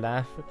longer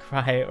laugh,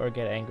 cry, or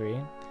get angry.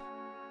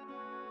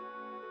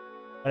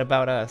 What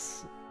about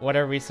us? What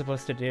are we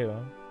supposed to do?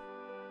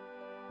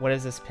 What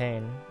is this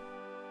pain?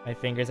 My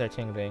fingers are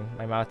tingling,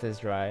 my mouth is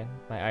dry,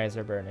 my eyes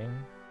are burning.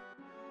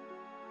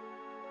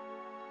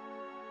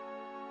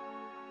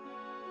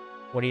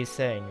 What are you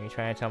saying? Are you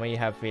trying to tell me you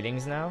have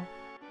feelings now?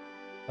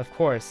 Of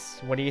course,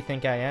 what do you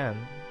think I am?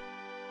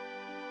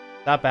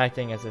 Stop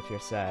acting as if you're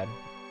sad,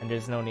 and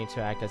there's no need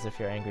to act as if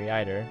you're angry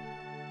either.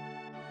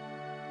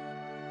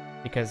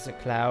 Because,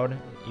 Cloud,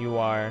 you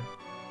are...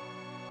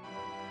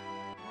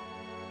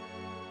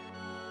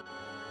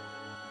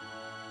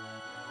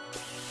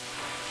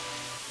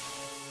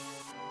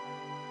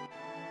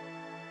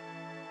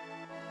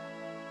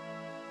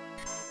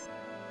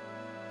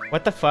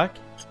 What the fuck?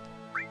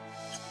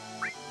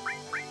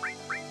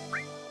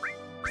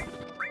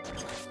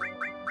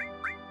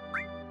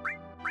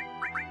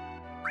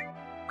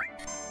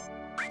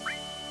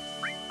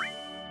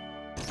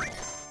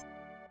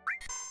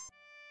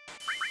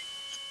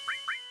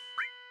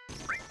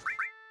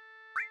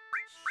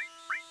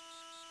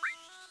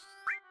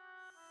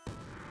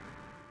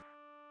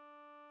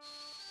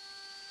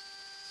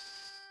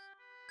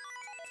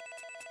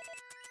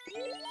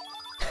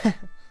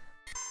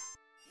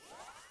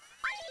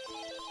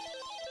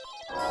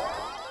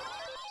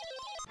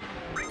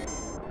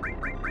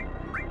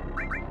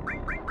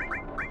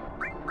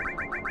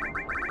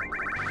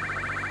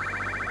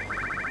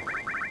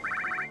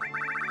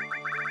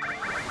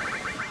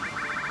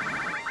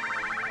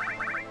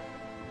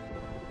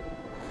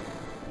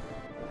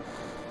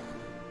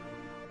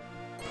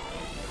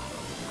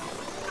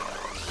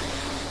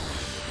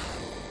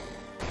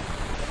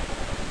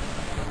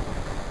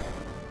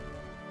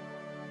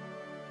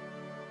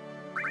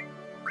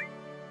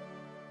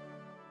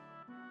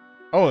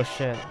 Oh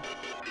shit.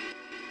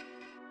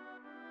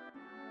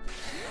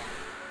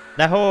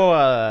 That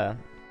whole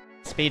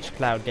speech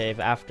Cloud gave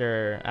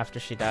after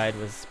she died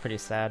was pretty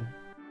sad.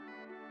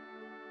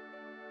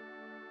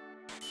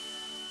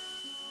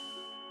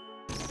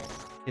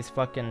 He's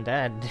fucking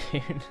dead,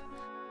 dude.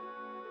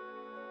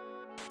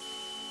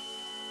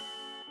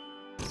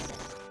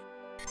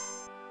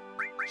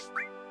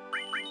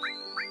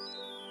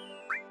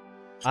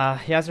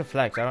 He has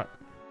reflect. I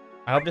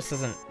hope this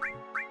doesn't.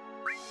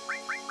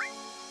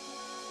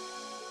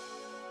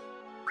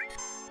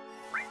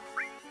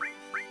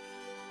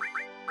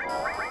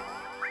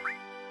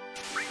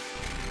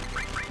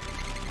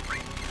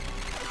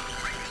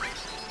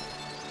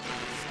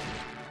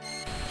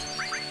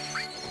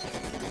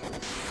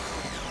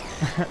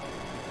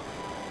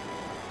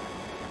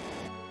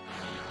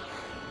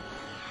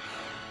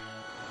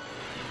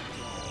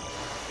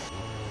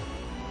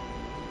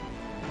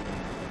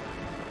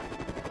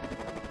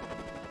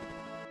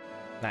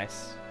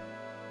 Nice.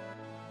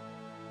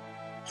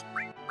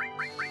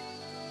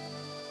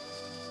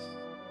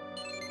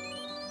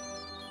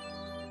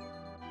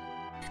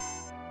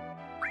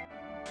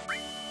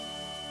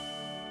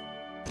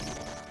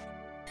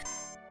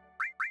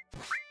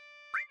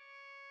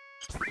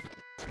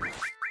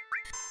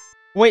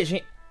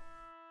 Wait,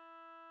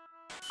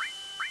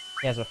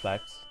 He has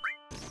reflect.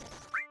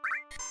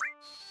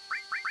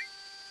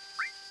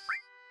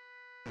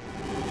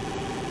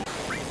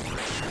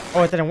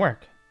 Oh, it didn't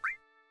work.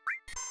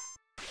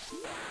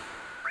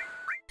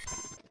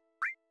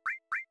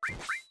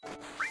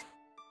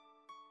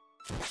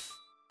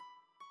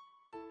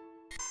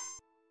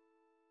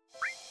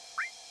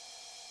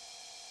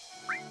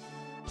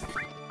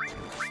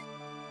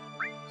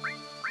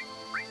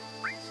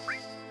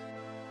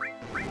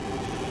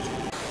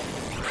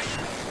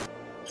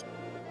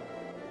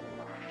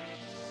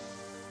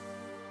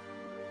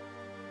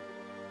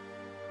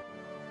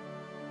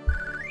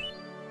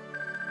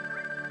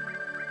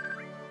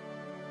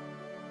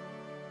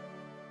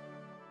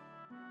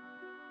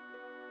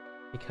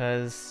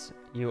 Because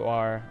you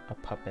are a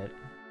puppet.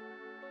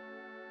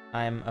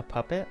 I'm a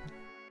puppet?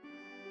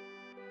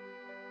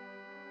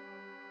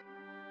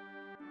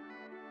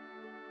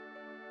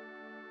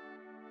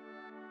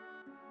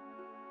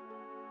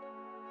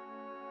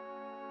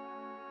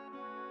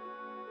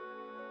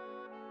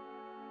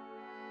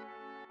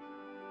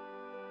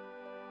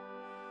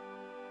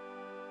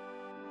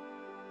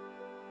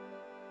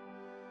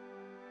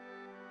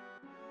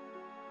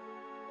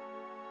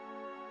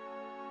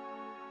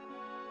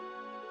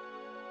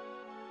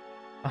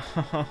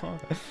 Oh,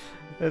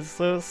 that's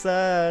so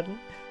sad.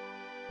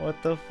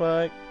 What the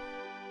fuck?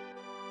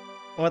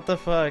 What the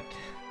fuck?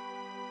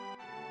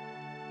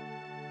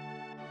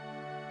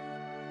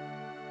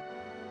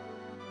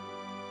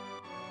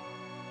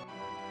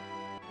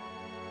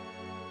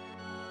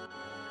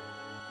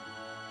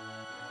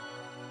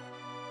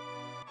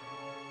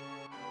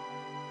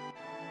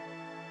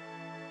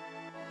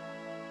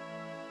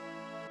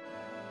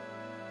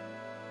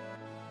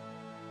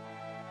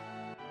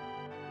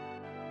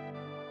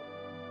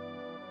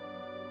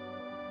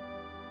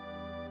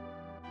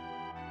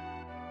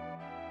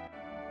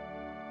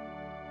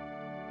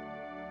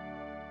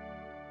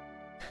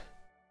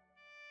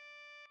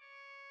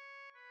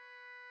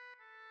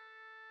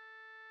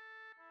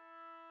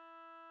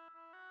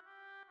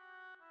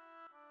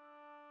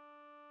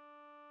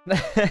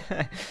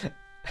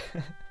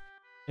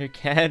 You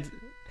can't.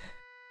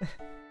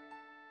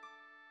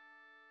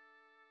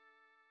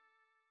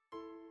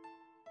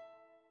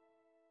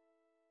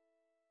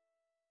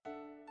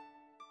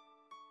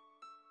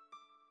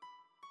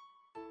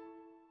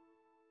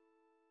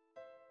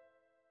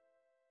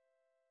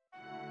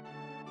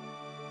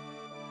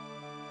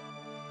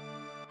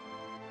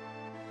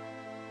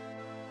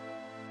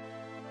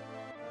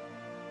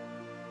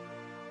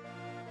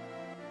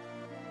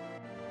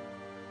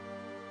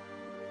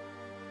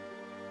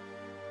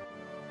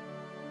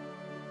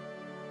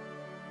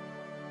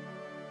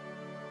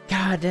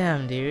 God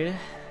damn, dude.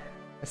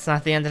 It's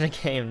not the end of the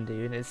game,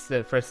 dude. It's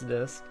the first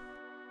disc.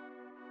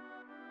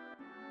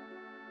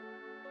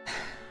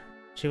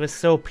 She was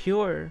so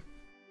pure.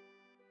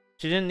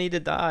 She didn't need to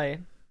die.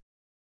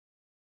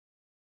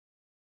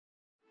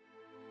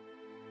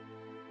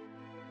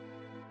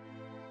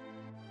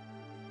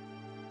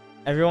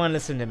 Everyone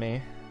listen to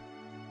me.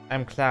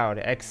 I'm Cloud,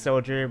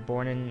 ex-soldier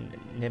born in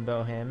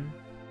Nibelheim.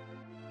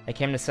 I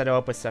came to settle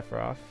up with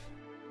Sephiroth.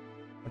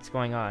 What's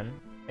going on?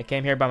 I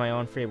came here by my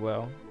own free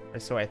will, or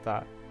so I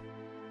thought.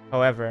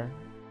 However,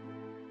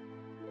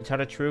 to tell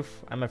the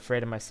truth, I'm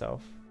afraid of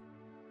myself.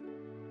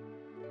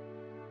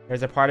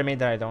 There's a part of me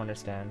that I don't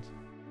understand.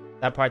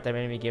 That part that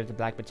made me give the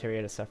black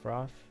materia to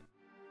Sephiroth.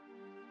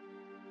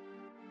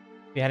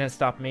 If you hadn't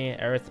stopped me,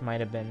 Aerith might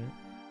have been.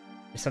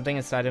 There's something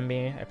inside of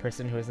me, a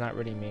person who is not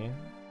really me.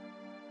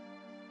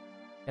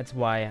 That's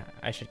why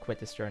I should quit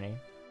this journey,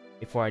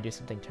 before I do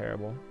something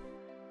terrible.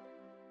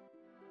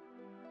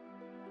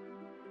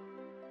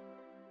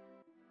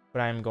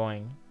 But I am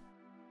going.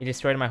 He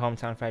destroyed my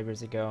hometown 5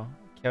 years ago,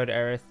 killed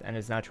Aerith, and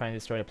is now trying to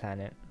destroy the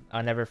planet.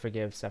 I'll never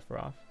forgive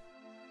Sephiroth.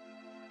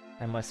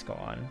 I must go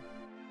on.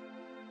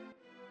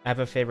 I have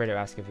a favor to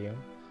ask of you.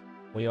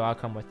 Will you all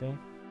come with me?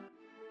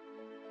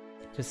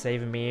 To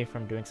save me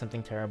from doing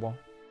something terrible?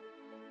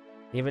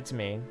 Leave it to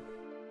me.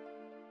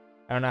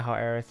 I don't know how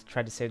Aerith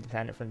tried to save the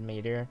planet from the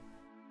meteor,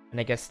 and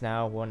I guess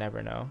now we'll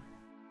never know.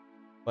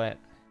 But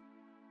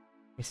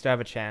we still have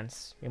a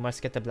chance. We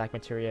must get the black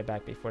materia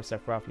back before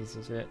Sephiroth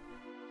uses it.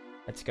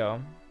 Let's go.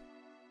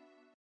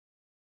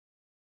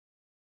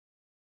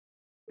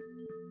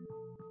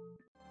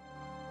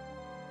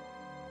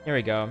 Here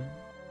we go.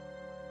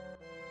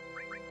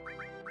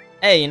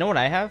 Hey, you know what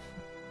I have?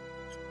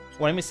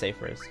 Well, let me save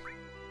first.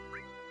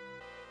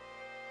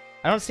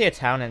 I don't see a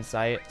town in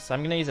sight, so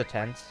I'm gonna use a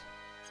tent.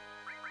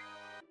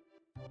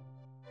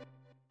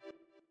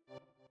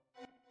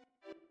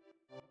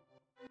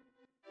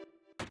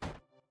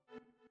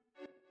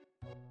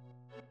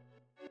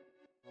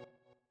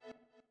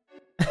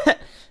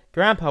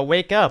 Grandpa,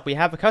 wake up! We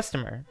have a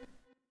customer!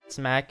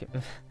 Smack.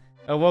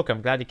 Oh,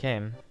 welcome. Glad you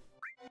came.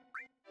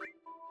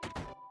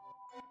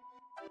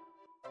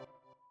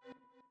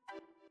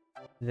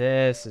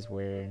 This is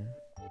weird.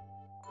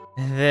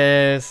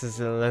 This is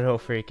a little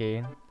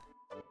freaky.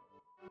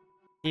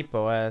 Keep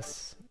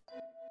OS.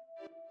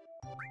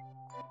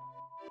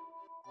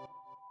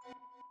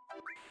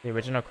 The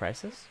original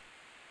Crisis?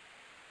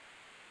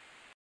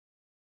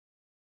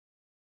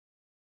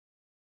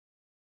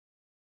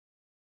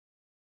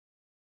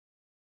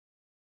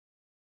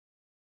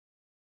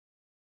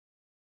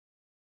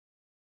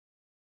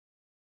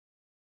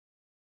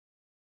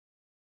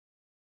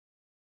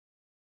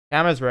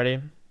 Camera's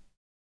ready.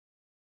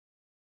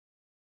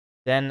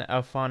 Then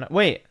Alphana.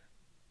 Wait,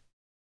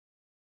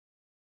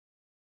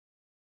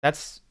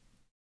 that's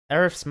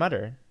Aerith's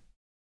mother.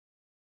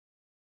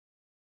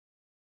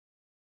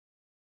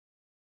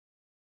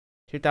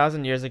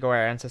 2,000 years ago,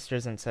 our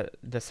ancestors in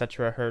the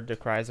Cetra heard the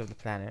cries of the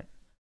planet.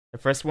 The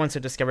first ones who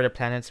discovered the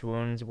planet's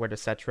wounds were the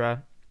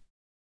Cetra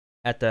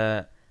at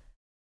the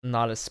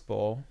Nodus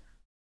Bowl.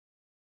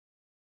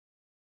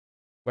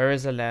 Where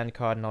is a land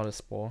called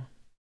Nodus Bowl?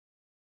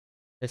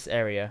 This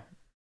area.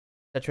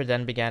 Cetra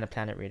then began a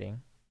planet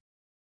reading.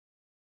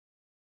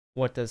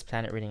 What does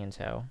planet reading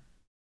entail?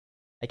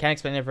 I can't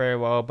explain it very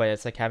well, but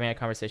it's like having a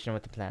conversation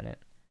with the planet.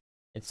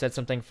 It said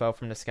something fell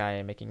from the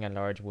sky, making a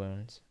large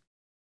wound.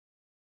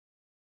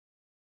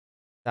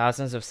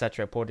 Thousands of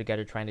Cetra pulled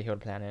together trying to heal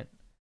the planet,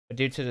 but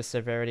due to the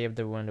severity of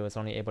the wound, it was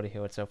only able to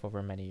heal itself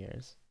over many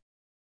years.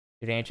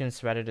 Do the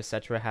ancients rather the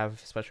Cetra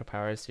have special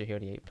powers to heal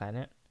the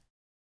planet?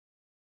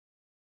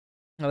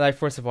 The life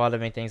force of all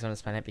living things on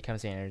this planet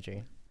becomes the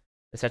energy.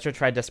 The Cetra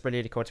tried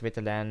desperately to cultivate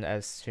the land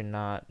as to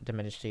not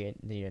diminish the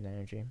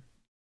energy.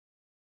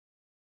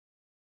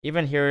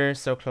 Even here,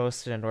 so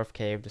close to the North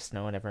Cave, the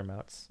snow never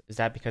melts. Is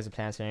that because the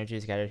planet's energy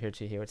is gathered here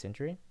to heal its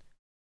injury?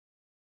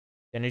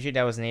 The energy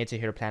that was needed to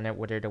heal the planet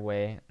withered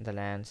away the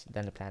land,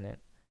 then the planet.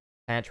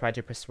 The planet tried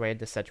to persuade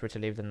the Cetra to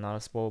leave the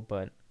Nodus Bowl,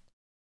 but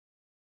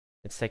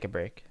let's take a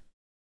break.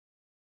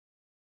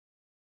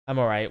 I'm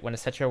alright. When the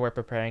Cetra were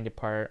preparing to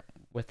part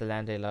with the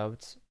land they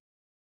loved,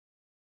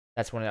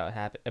 that's when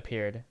it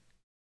appeared. It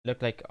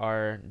looked like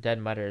our dead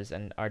mothers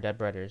and our dead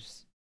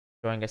brothers,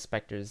 showing us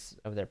specters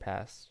of their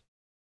past.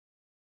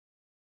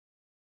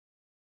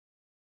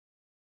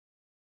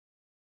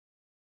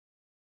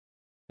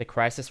 The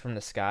crisis from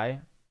the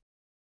sky.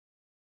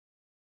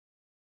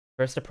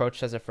 First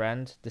approached as a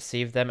friend,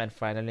 deceived them, and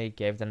finally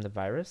gave them the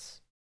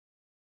virus.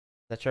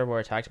 Cetra were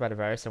attacked by the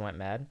virus and went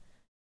mad,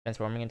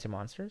 transforming into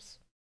monsters.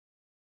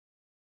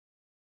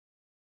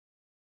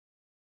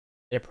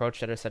 It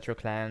approached other Cetra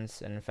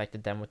clans and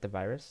infected them with the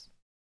virus.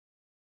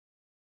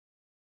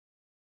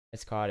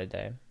 Let's call it a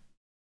day.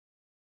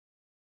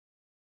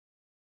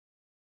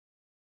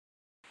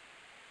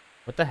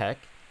 What the heck?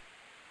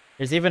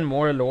 There's even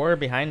more lore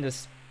behind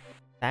this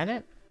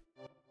planet?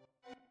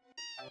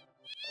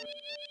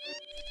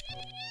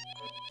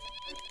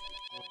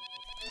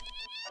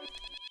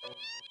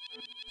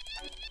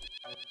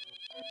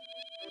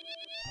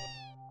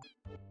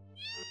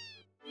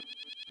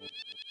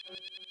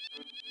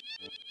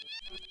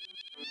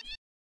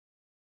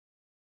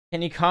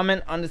 Can you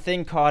comment on the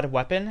thing called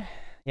weapon?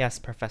 Yes,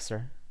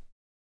 Professor.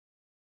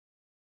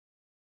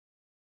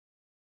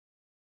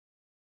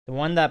 The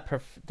one that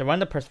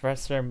the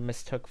Professor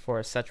mistook for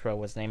a Cetra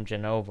was named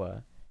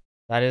Jenova.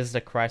 That is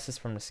the crisis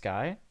from the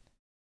sky.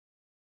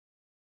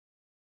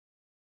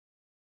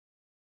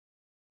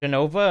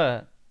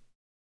 Jenova.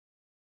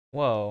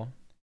 Whoa.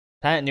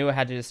 Planet knew it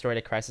had to destroy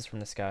the crisis from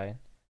the sky.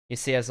 You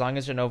see, as long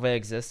as Jenova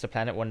exists, the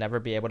planet will never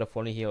be able to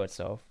fully heal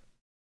itself.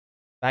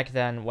 Back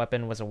then,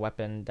 weapon was a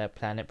weapon that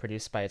planet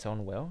produced by its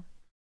own will?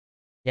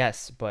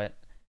 Yes, but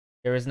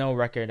there is no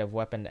record of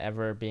weapon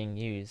ever being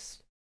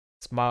used.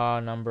 A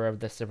small number of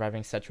the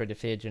surviving Cetra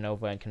defeated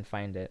Jenova and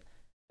confined it.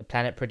 The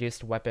planet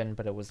produced weapon,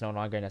 but it was no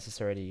longer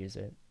necessary to use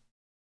it.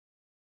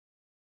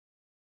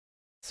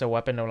 So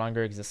weapon no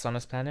longer exists on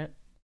this planet?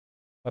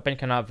 Weapon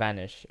cannot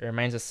vanish. It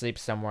remains asleep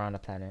somewhere on the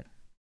planet.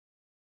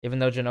 Even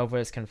though Jenova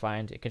is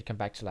confined, it could come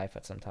back to life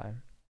at some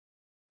time.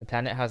 The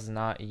planet has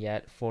not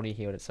yet fully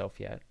healed itself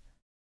yet.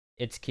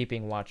 It's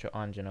keeping watch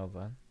on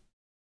Jenova.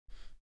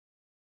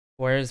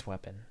 Where is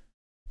weapon?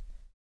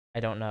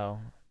 I don't know.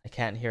 I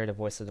can't hear the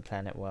voice of the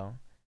planet well.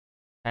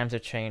 Times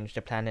have changed.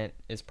 The planet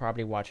is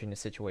probably watching the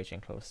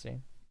situation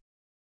closely.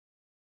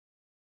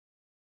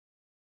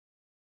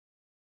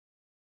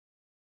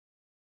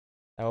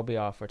 That will be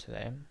all for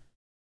today.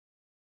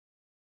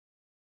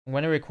 I'm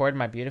going to record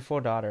my beautiful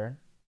daughter.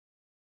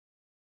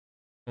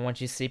 And when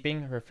she's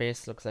sleeping, her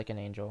face looks like an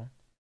angel.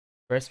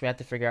 First, we have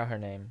to figure out her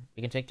name.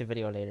 We can take the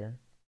video later.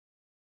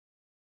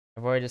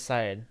 I've already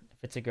decided.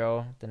 If it's a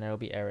girl, then it'll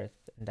be Aerith,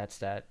 and that's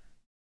that.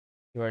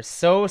 You are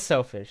so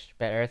selfish,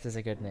 but Aerith is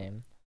a good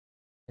name.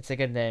 It's a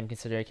good name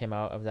considering it came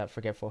out of that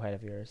forgetful head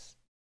of yours.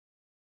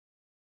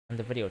 And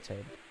the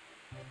videotape.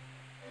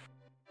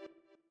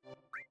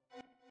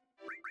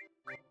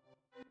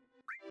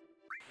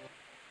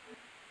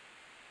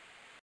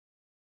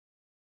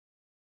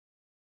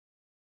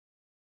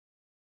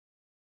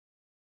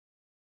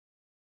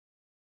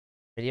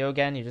 Video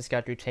again? You just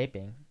got through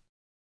taping.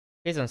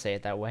 Please don't say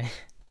it that way.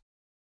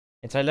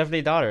 It's our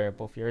lovely daughter,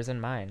 both yours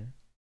and mine.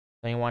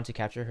 Don't you want to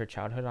capture her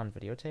childhood on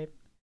videotape?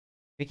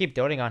 If you keep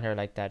doting on her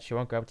like that, she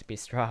won't grow up to be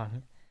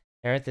strong.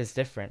 Aerith is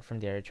different from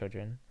the other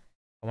children.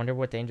 I wonder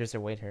what dangers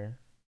await her.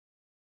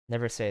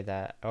 Never say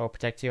that. I will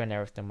protect you and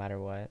Aerith no matter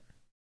what.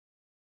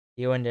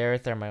 You and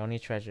Aerith are my only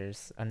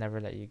treasures. I'll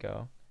never let you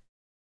go.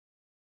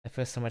 I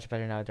feel so much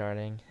better now,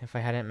 darling. If I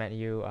hadn't met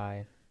you,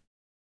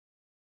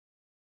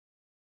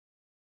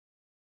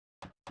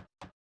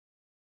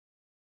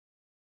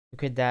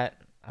 Look at that.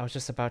 I was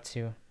just about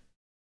to.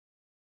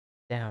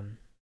 Damn.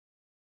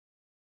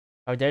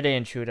 How dare they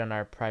intrude on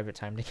our private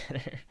time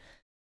together?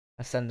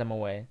 I send them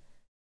away.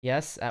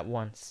 Yes, at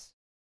once.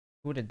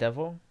 Who, the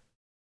devil?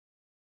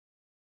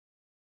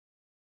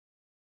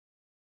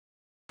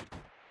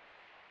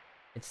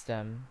 It's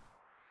them.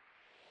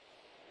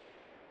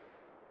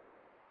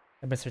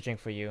 I've been searching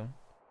for you.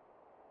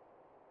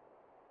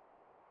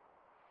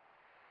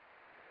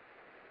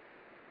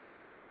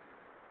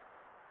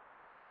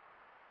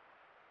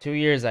 Two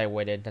years I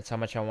waited. That's how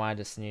much I wanted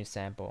this new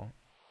sample.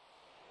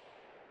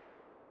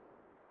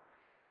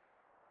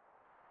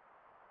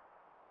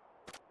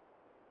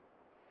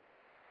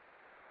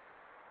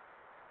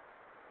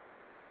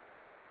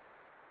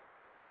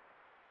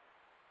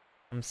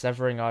 I'm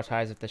severing all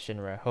ties with the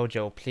Shinra.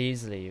 Hojo,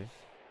 please leave.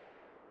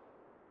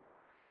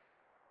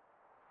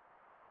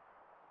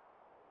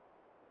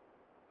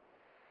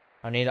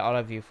 I'll need all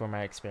of you for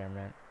my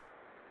experiment.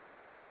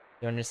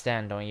 You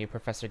understand, don't you,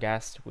 Professor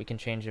Gast? We can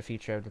change the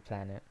future of the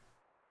planet.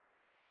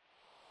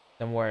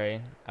 Don't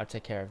worry, I'll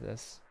take care of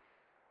this.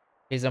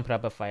 Please don't put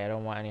up a fight. I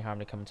don't want any harm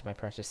to come to my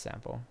precious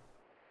sample.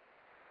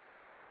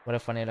 What a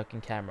funny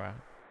looking camera.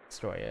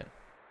 Destroy it.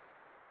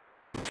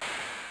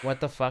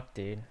 What the fuck,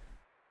 dude?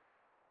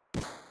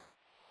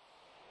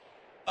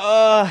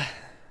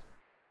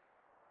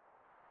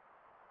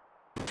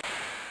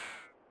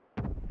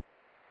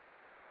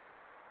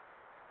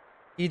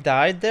 He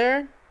died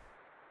there?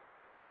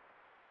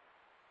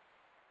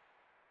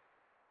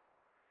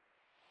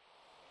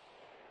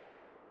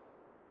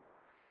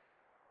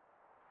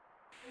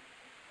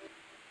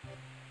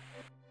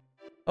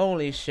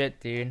 Holy shit,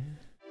 dude.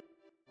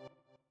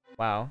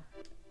 Wow.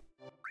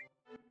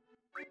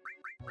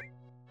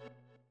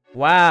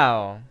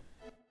 Wow.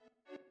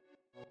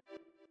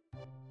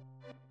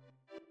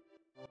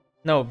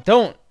 No,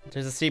 don't!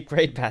 There's a steep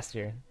grade past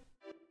here.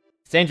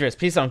 It's dangerous.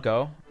 Please don't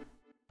go.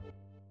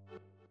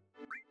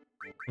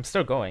 I'm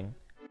still going.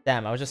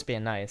 Damn, I was just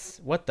being nice.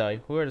 What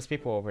the? Who are those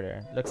people over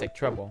there? Looks like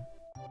trouble.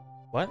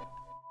 What?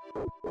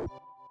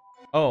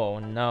 Oh,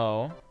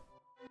 no.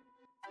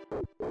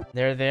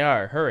 There they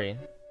are. Hurry.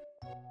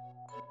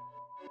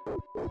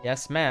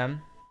 Yes,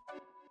 ma'am.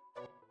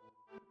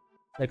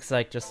 Looks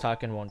like just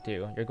talking won't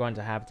do. You're going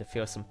to have to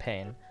feel some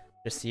pain.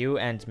 Just you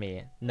and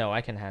me. No,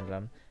 I can handle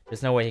him.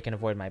 There's no way he can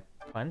avoid my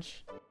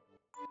punch.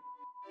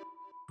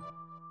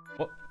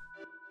 What?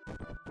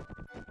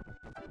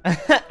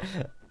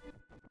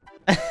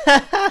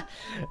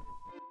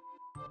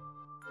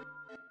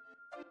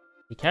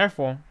 Be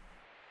careful.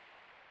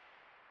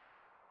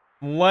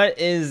 What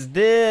is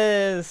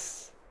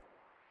this?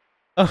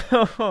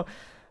 Oh,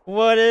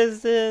 what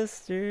is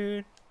this,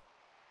 dude?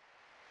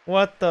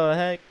 What the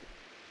heck?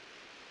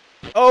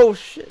 Oh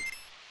shit.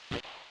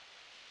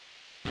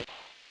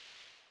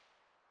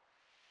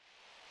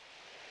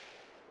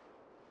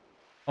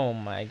 Oh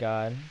my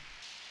god.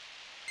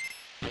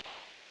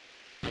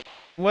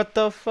 What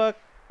the fuck?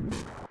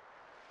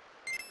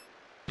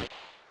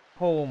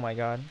 Oh my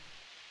god.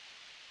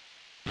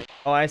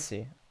 Oh, I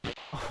see.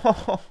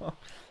 Oh,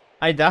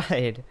 I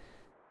died.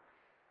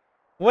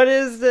 What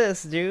is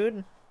this,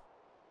 dude?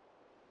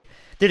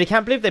 Dude, I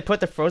can't believe they put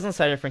the Frozen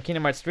Cider from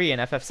Kingdom Hearts 3 in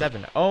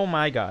FF7. Oh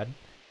my god.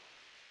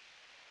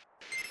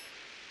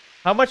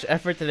 How much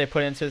effort did they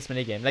put into this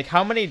minigame? Like,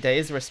 how many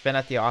days were spent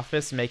at the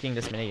office making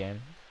this minigame?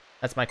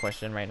 That's my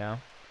question right now.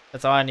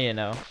 That's all I need to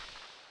know.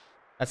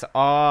 That's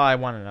all I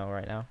want to know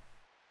right now.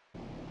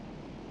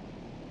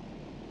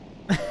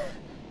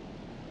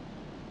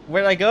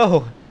 Where'd I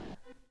go?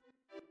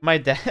 My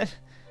dad?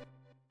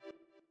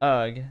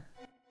 Ugh.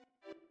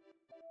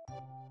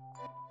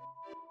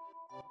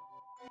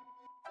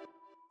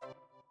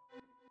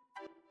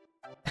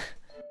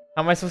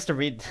 How am I supposed to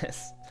read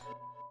this?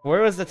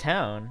 Where was the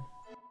town?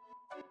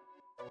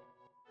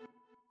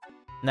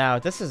 Now,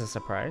 this is a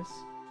surprise.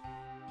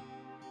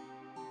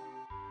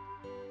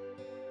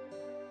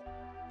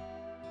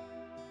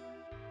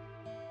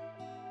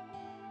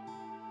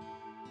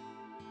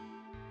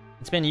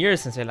 It's been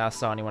years since I last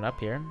saw anyone up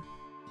here.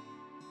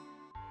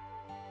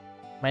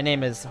 My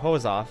name is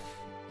Hozoff.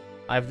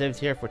 I've lived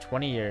here for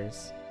 20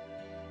 years.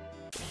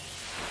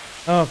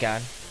 Oh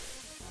god.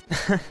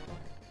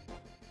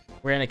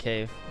 We're in a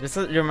cave. This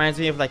reminds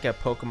me of like a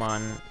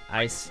Pokemon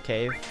ice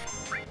cave.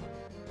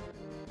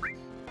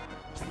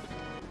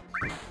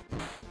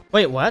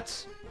 Wait,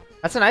 what?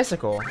 That's an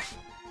icicle.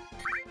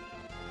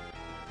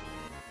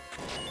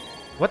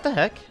 What the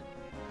heck?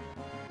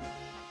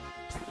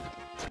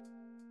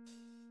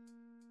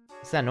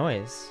 What's that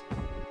noise?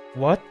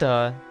 What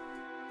the?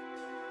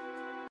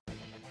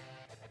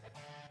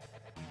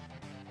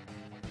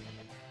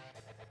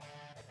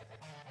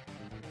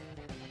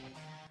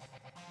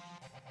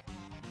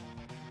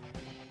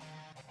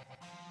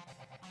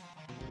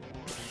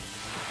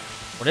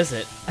 What is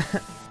it?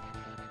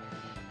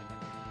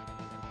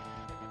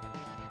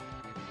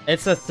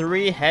 It's a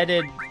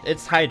three-headed...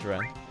 It's Hydra.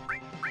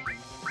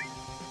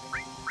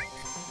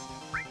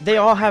 They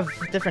all have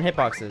different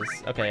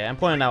hitboxes. Okay, I'm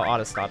pointing out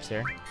auto stops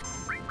here.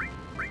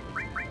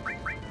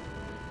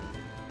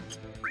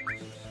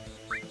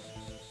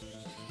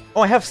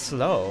 Oh, I have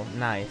slow.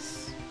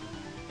 Nice.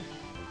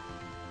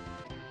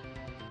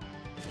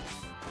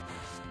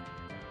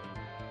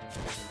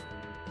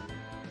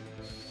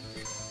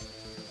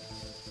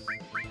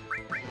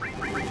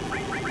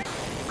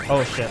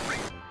 Oh shit.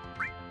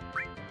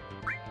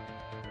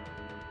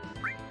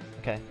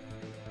 Okay.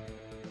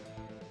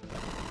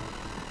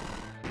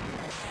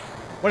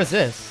 What is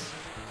this?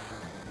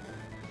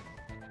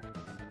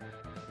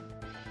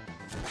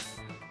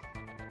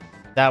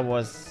 That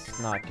was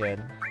not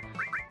good.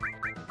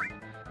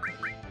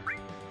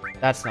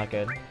 That's not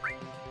good.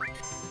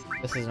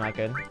 This is not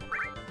good.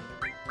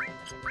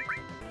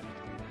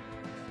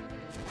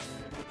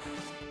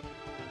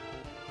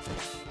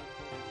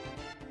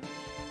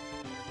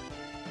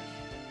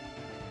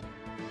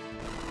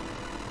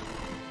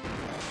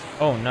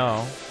 Oh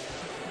no.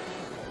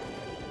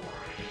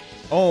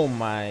 Oh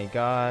my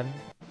god.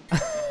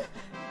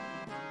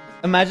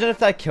 Imagine if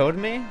that killed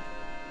me.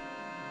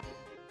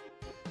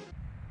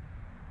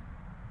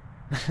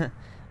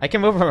 I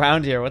can move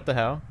around here, what the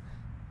hell?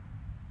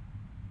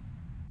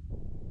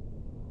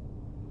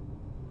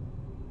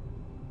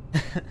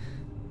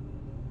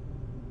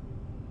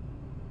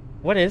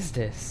 What is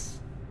this?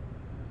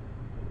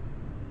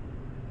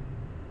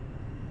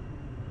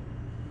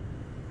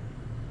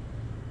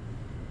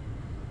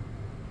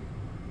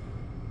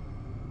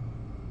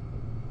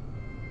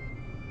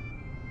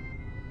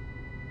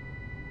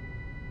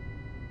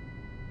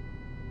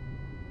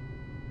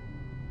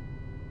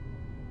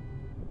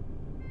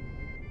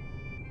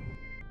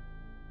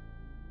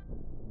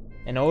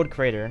 An old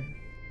crater.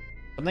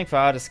 Something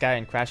fell out of the sky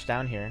and crashed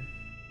down here.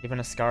 Even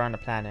a scar on the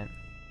planet.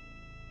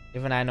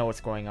 Even I know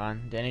what's going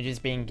on. The energy is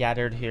being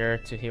gathered here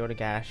to heal the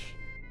gash.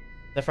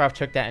 Sephiroth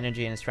took that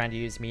energy and is trying to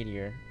use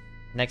Meteor.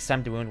 Next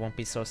time the wound won't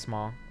be so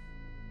small.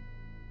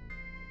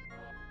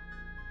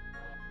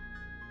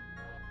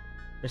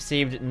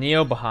 Received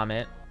Neo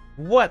Bahamut.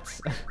 What?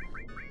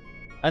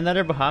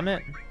 Another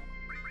Bahamut?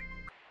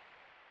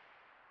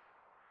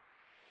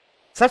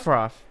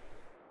 Sephiroth!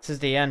 This is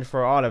the end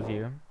for all of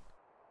you.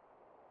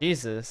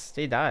 Jesus,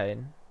 they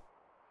died.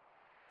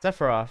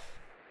 Sephiroth.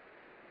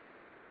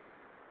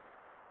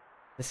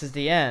 This is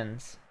the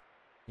end.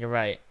 You're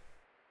right.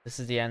 This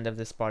is the end of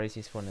this body's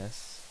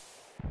usefulness.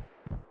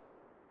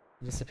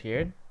 He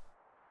disappeared?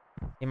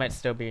 He might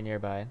still be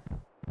nearby.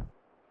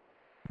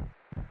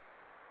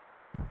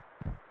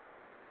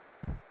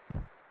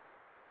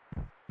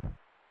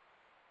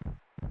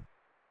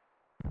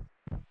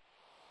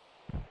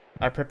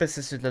 Our purpose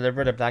is to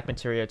deliver the black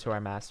materia to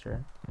our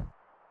master.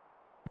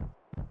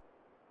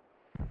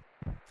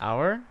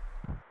 Our?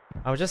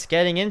 I was just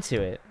getting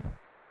into it.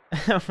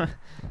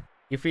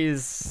 Yuffie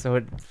is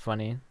so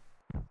funny.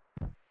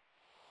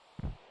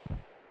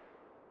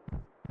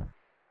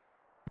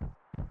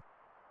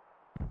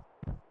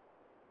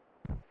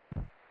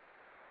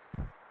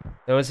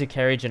 Those who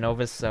carry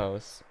Jenova's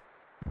souls.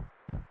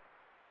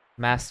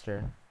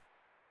 Master.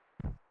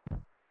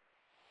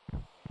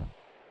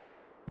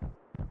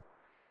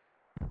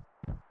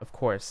 Of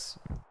course,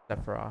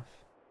 Sephiroth.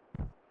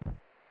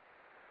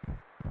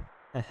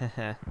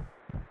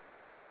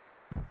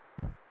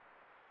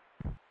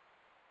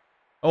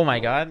 Oh my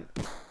god.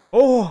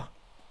 Oh!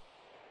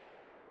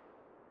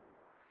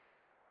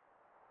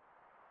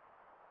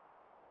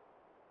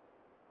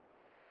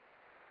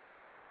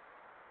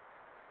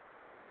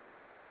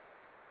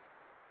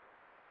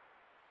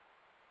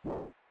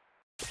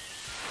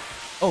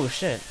 Oh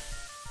shit.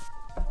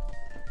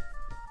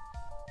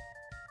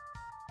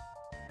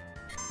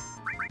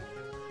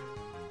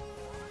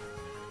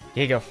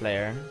 Giga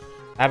Flare.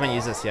 I haven't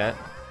used this yet.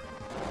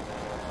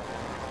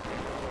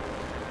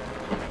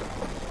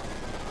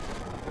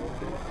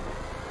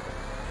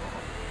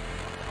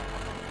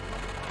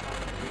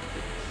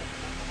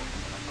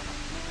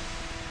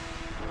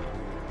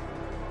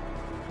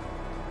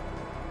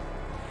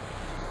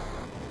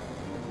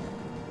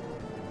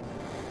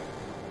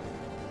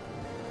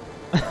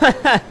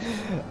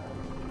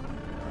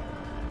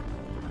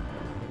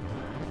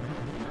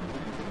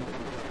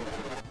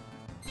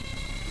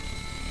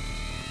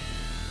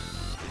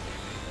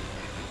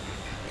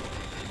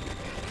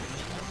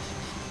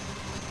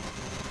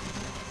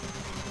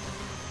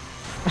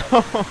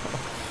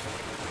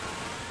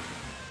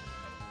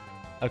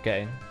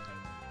 Okay.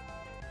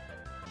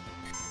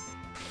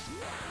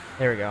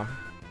 There we go.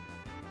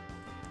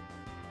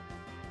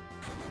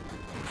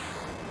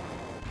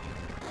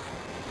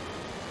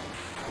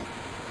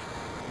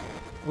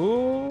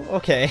 Ooh,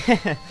 okay.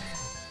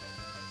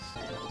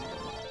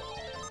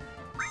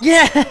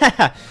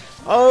 Yeah!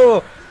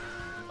 Oh!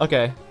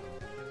 Okay.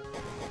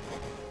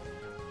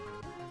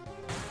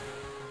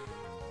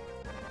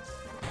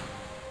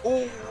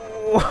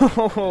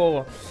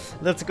 Ooh!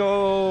 Let's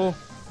go!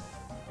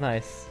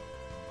 Nice.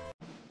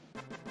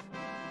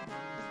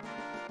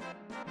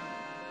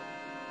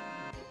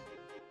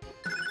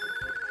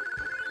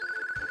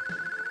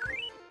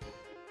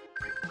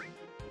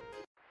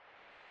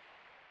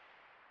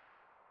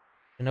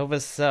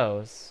 Jenova's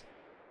cells.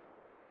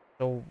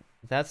 So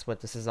that's what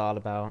this is all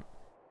about.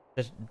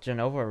 The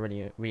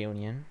Jenova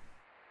reunion.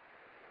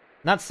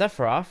 Not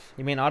Sephiroth.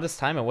 You mean all this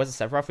time it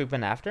wasn't Sephiroth we've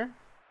been after?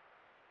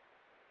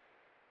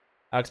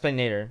 I'll explain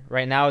later.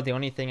 Right now the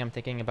only thing I'm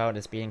thinking about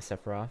is beating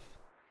Sephiroth.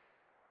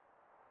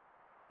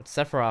 What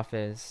Sephiroth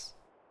is,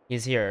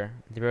 He's here.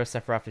 The real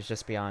Sephiroth is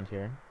just beyond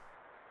here.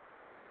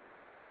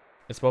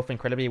 It's both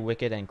incredibly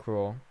wicked and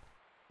cruel,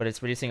 but it's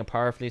producing a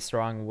powerfully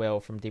strong will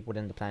from deep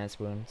within the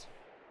planet's wounds.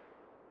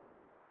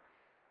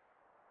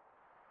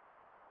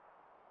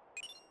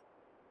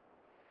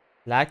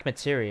 Black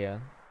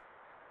Materia.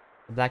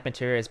 The Black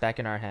Materia is back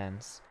in our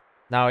hands.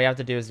 Now all we have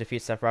to do is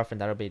defeat Sephiroth and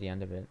that'll be the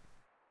end of it.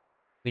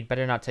 We'd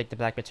better not take the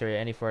Black Materia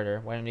any further.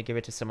 Why don't we give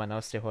it to someone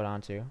else to hold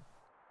on to?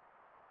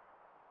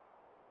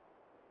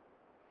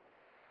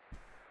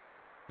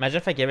 Imagine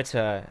if I gave it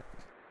to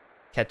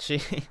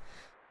Ketchi.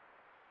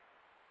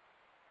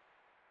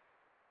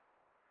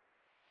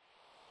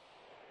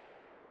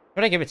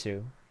 Who'd I give it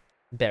to?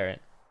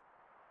 Barret.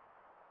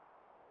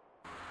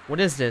 What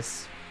is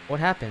this? What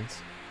happened?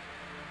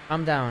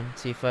 Calm down,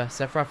 Tifa.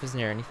 Sephiroth is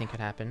near. Anything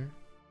could happen.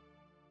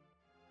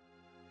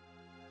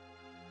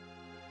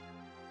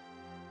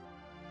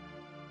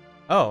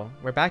 Oh,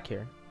 we're back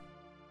here.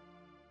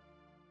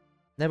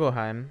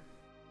 Nibelheim.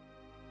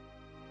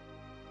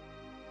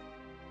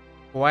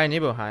 Why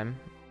Nibelheim?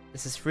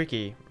 This is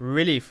freaky.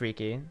 Really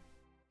freaky.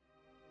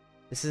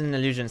 This is an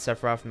illusion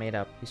Sephiroth made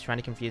up. He's trying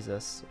to confuse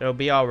us. It'll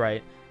be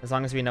alright, as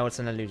long as we know it's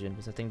an illusion.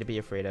 There's nothing to be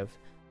afraid of.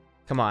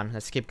 Come on,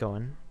 let's keep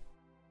going.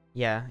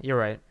 Yeah, you're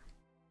right.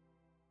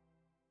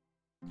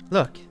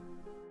 Look.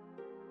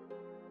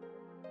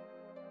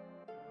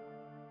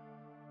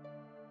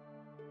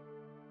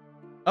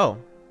 Oh.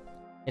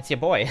 It's your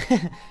boy.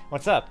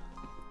 What's up?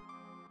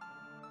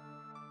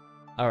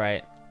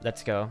 Alright,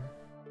 let's go.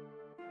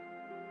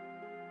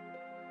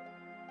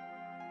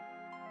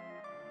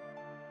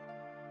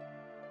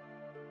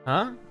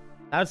 Huh?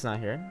 Cloud's not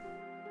here.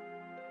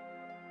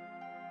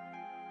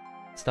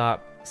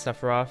 Stop,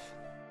 Sephiroth.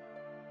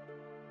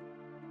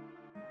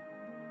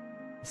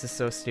 This is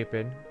so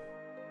stupid.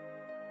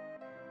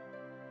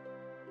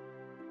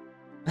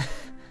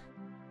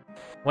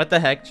 What the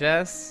heck,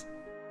 Jess?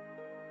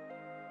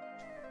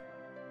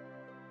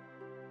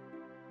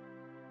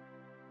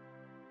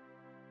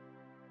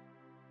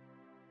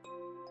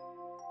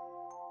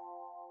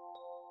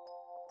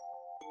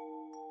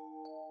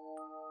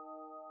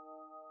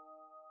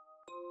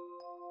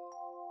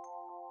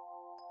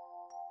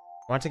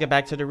 Want to get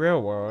back to the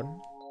real world?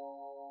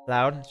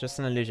 Cloud, it's just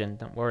an illusion.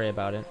 Don't worry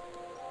about it.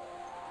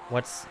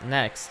 What's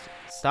next?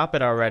 Stop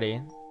it already.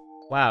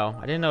 Wow,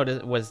 I didn't know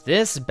it was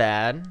this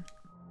bad.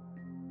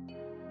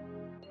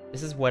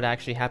 This is what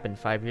actually happened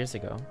 5 years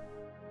ago.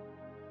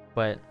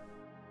 But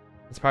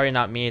it's probably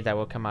not me that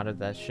will come out of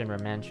that Shinra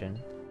mansion.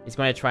 He's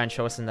going to try and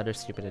show us another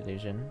stupid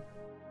illusion.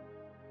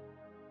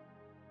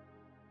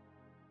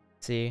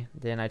 See,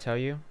 didn't I tell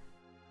you?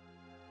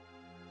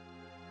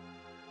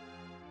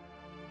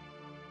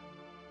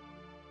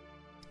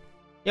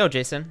 Yo,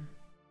 Jason.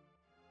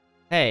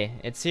 Hey,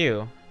 it's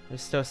you. You're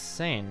still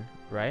sane,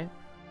 right?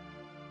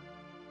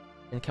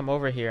 Then come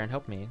over here and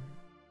help me.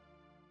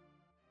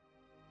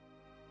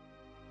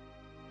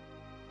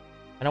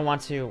 I don't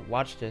want to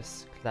watch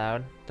this,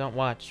 Cloud. Don't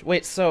watch.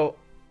 Wait, so...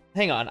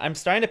 Hang on, I'm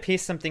starting to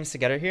piece some things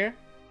together here.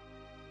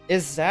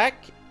 Is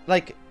Zack,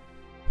 like...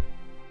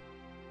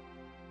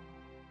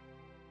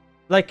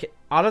 Like,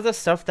 all of the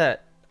stuff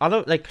that...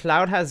 Like,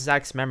 Cloud has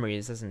Zack's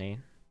memories, doesn't he?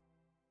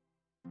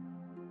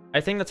 I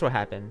think that's what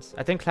happens.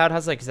 I think Cloud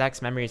has, like,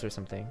 Zack's memories or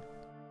something.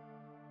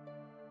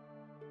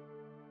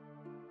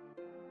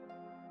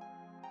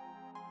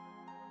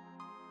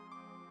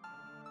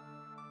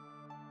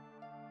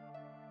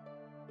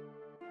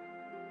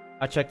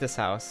 I'll check this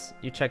house.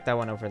 You check that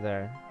one over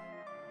there.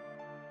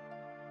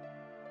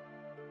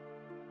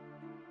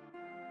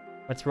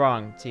 What's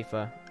wrong,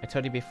 Tifa? I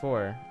told you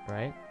before,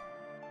 right?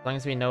 As long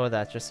as we know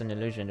that's just an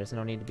illusion, there's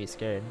no need to be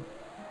scared.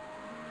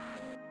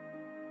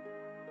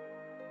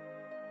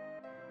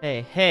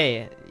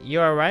 Hey,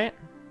 you alright?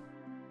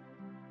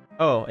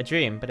 Oh, a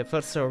dream, but it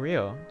felt so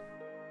real.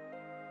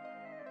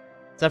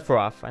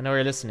 Sephiroth, I know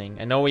you're listening.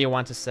 I know what you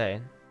want to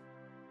say.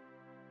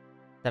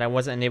 That I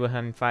wasn't in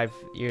Nibelheim 5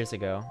 years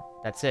ago.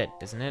 That's it,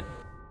 isn't it?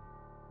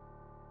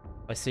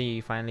 I see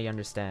you finally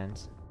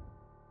understand.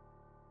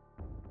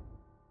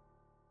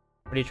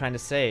 What are you trying to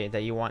say?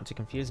 That you want to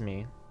confuse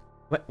me?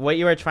 What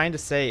you are trying to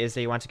say is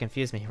that you want to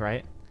confuse me,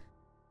 right?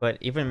 But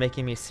even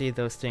making me see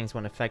those things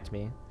won't affect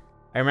me.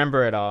 I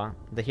remember it all.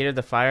 The heat of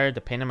the fire,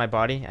 the pain in my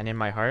body, and in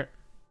my heart.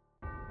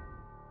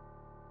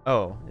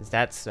 Oh, is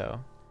that so?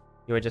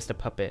 You are just a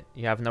puppet.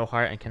 You have no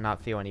heart and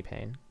cannot feel any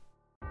pain.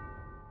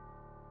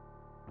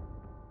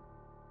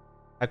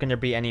 How can there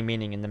be any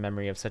meaning in the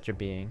memory of such a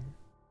being?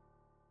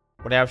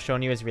 What I have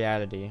shown you is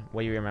reality.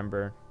 What you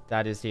remember,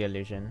 that is the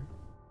illusion.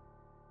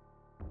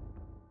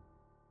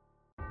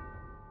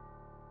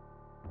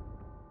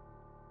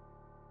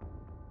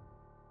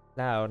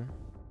 Loud.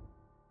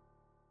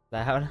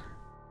 Loud?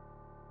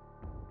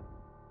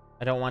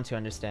 I don't want to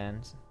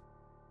understand.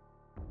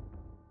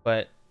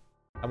 But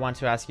I want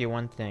to ask you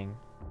one thing.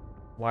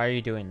 Why are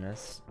you doing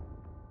this?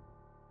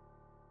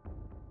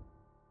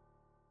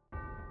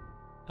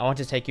 I want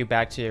to take you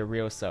back to your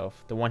real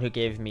self, the one who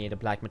gave me the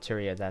black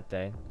materia that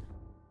day.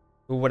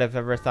 Who would have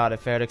ever thought a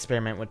failed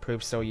experiment would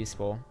prove so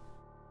useful?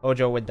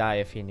 Hojo would die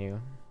if he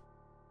knew.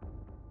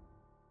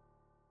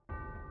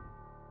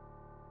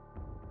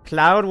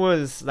 Cloud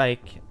was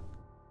like...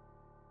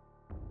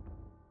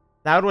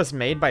 Cloud was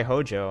made by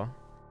Hojo.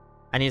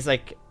 And he's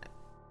like...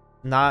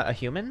 not a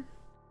human?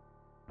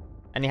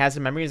 And he has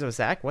the memories of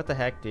Zack? What the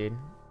heck, dude?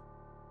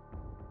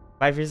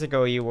 5 years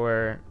ago, you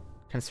were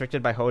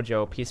constricted by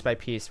Hojo piece by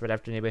piece right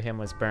after Nibelheim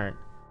was burnt.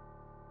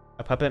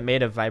 A puppet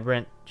made of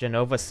vibrant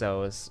Jenova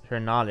cells, her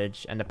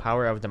knowledge, and the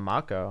power of the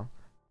Mako.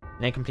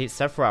 An incomplete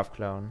Sephiroth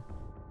clone.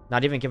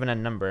 Not even given a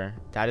number.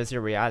 That is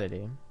your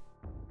reality.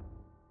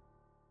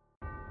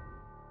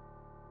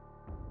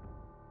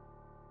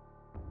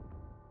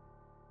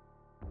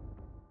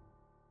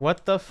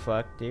 What the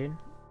fuck, dude?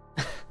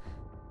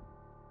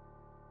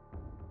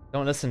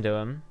 Don't listen to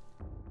him.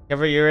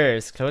 Cover your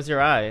ears. Close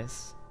your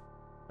eyes.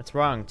 What's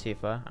wrong,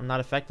 Tifa? I'm not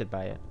affected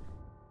by it.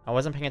 I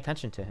wasn't paying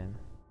attention to him.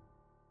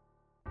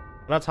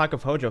 All talk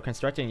of Hojo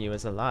constructing you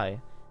is a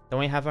lie. Don't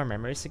we have our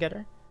memories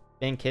together?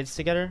 Being kids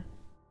together?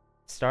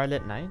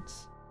 Starlit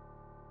nights?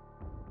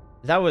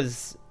 That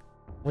was...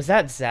 Was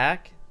that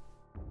Zack?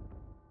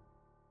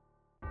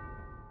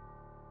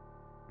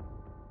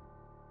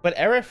 But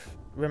Aerith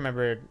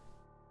remembered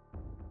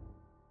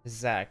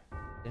Zack,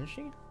 didn't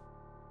she?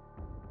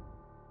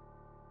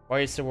 Why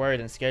are you so worried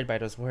and scared by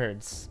those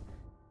words?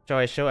 Shall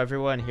I show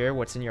everyone here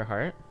what's in your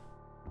heart?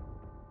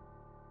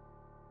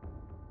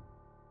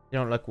 You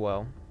don't look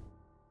well.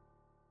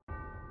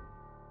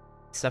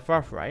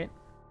 Sephiroth, right?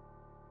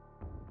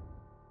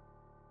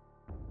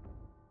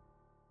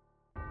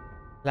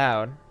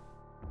 Cloud.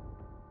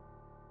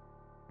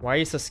 Why are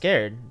you so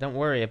scared? Don't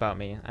worry about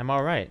me. I'm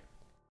alright.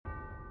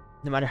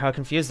 No matter how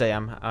confused I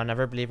am, I'll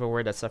never believe a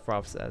word that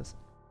Sephiroth says.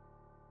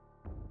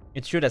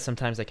 It's true that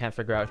sometimes I can't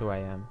figure out who I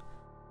am.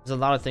 There's a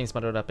lot of things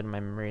muddled up in my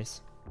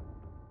memories.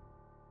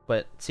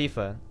 But,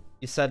 Tifa,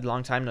 you said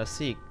long time no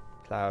see,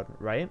 Cloud,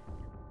 right?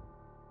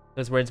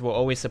 Those words will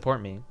always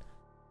support me.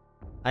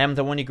 I am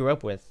the one you grew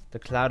up with, the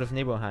Cloud of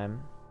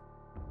Nibelheim.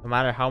 No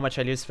matter how much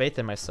I lose faith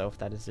in myself,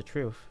 that is the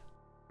truth.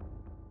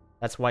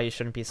 That's why you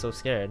shouldn't be so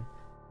scared.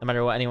 No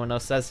matter what anyone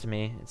else says to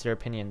me, it's your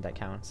opinion that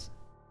counts.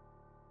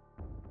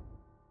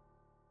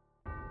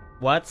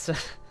 What?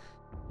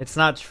 It's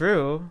not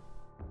true.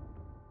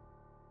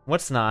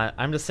 What's not?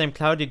 I'm the same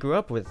Cloud you grew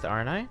up with,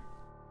 aren't I?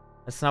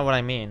 That's not what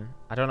I mean.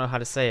 I don't know how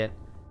to say it.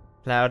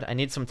 Cloud, I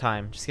need some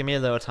time. Just give me a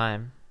little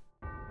time.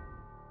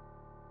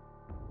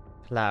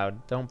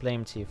 Cloud, don't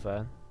blame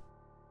Tifa.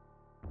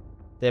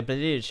 The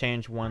ability to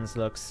change one's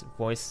looks,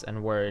 voice,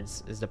 and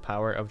words is the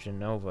power of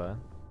Jenova.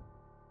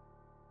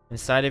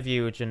 Inside of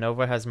you,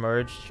 Jenova has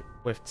merged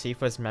with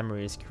Tifa's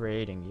memories,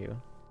 creating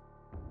you.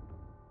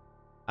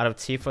 Out of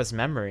Tifa's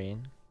memory,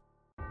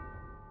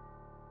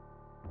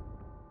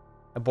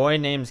 a boy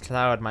named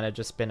Cloud might have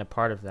just been a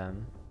part of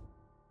them.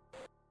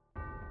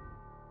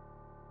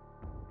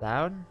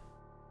 Cloud?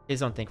 Please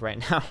don't think right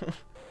now.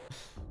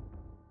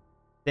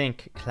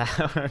 Think,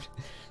 Cloud.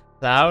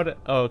 Cloud?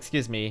 Oh,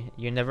 excuse me.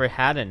 You never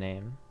had a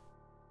name.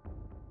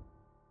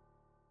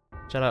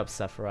 Shut up,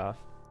 Sephiroth.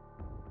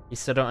 You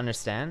still don't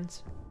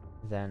understand?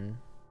 Then...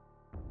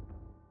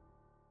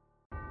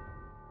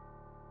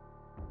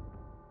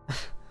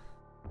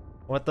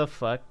 What the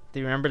fuck? Do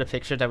you remember the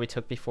picture that we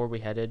took before we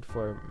headed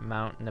for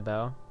Mount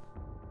Nibel?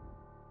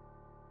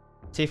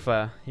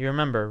 Tifa, you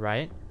remember,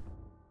 right?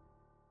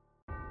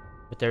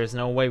 But there is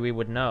no way we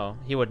would know.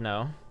 He would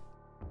know.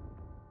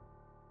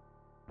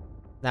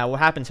 Now, what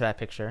happened to that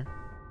picture?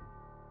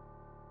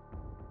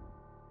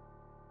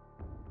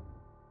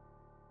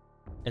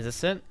 Is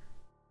this it?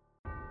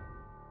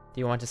 Do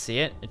you want to see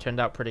it? It turned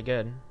out pretty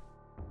good.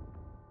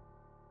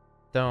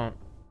 Don't.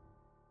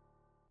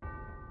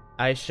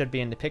 I should be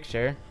in the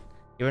picture.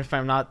 Even if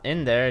I'm not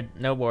in there,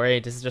 no worry.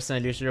 This is just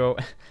an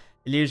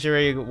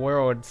illusory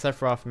world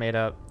Sephiroth made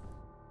up.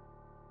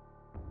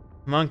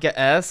 Monka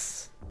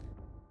S?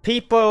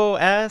 People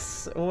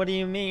S? What do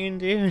you mean,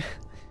 dude?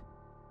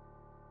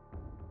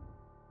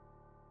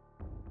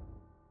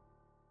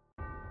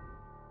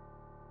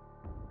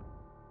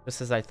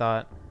 Just as I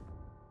thought.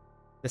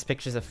 This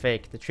picture's a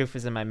fake. The truth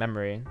is in my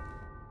memory.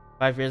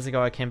 5 years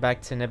ago, I came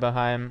back to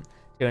Nibelheim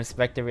to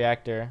inspect the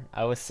reactor.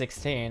 I was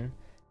 16.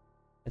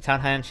 The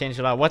town hadn't changed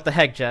a lot. What the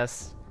heck,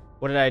 Jess?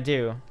 What did I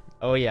do?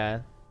 Oh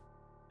yeah.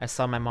 I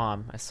saw my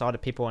mom. I saw the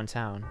people in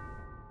town.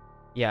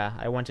 Yeah,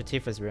 I went to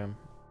Tifa's room.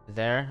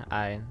 There,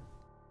 I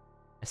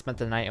spent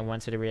the night and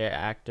went to the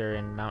reactor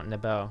in Mount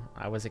Nibel.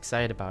 I was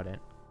excited about it.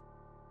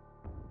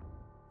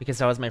 Because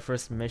that was my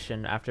first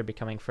mission after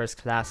becoming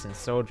first class in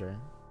Soldier.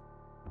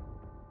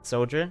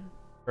 Soldier?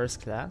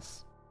 First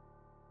class?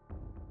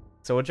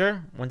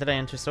 Soldier? When did I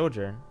enter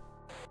Soldier?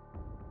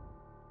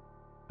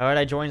 How did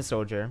I join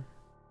Soldier?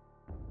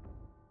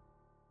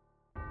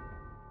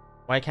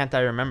 Why can't I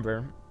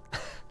remember?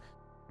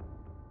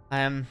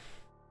 That's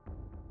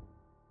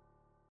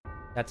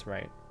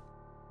right.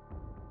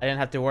 I didn't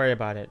have to worry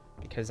about it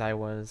because I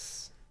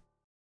was...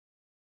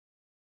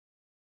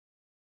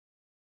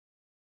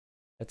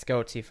 Let's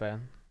go, Tifa.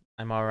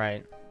 I'm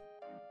alright.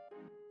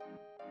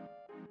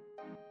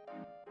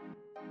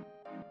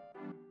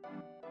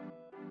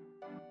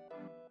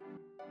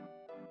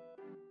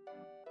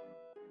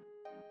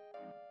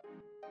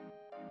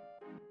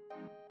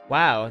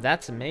 Wow,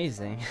 that's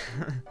amazing.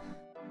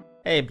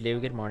 Hey,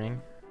 Blue, good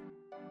morning.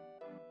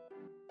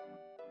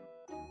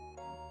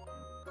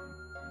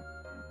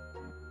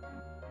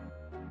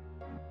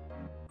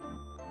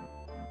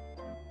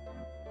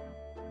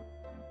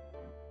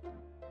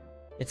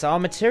 It's all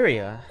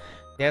materia.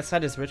 The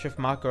outside is rich with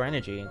Mako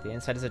energy. The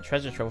inside is a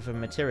treasure trove of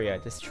materia.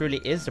 This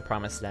truly is the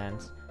Promised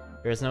Land.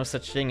 There is no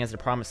such thing as the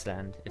Promised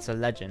Land. It's a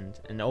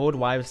legend, an old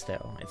wives'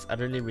 tale. It's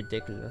utterly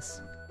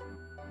ridiculous.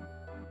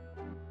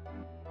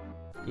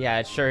 Yeah,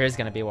 it sure is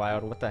gonna be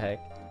wild. What the heck?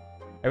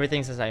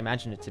 Everything's as I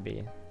imagined it to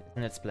be.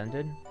 Isn't it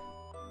splendid?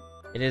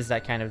 It is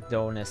that kind of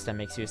dullness that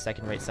makes you a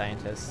second-rate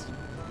scientist.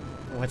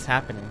 What's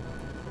happening?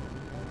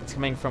 It's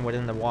coming from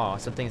within the wall.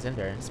 Something's in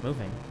there. It's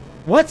moving.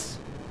 What?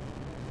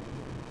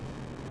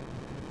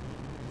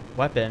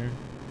 Weapon?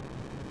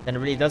 Then it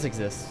really does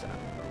exist.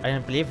 I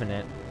didn't believe in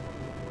it.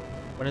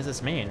 What does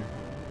this mean?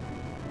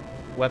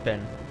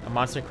 Weapon. A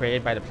monster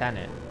created by the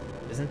planet.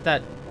 Isn't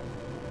that...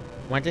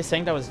 Weren't they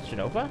saying that was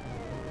Jenova?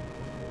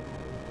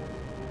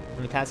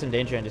 When the planet's in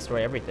danger and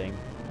destroy everything.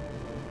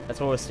 That's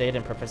what was stated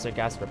in Professor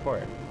Gast's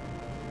report.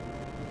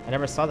 I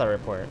never saw that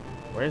report.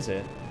 Where is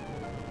it?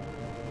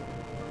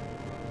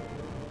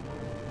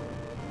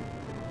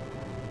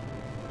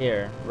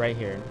 Here. Right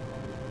here.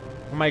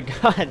 Oh my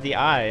god, the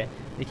eye!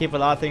 You keep a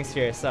lot of things to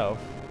yourself.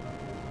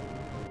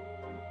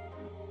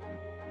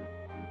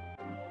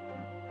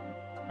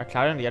 Are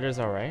Cloud and the others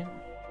alright?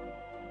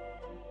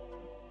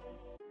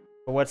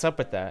 But what's up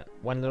with that?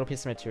 One little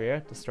piece of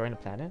materia destroying the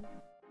planet?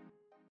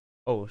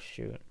 Oh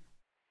shoot.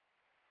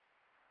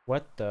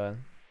 What the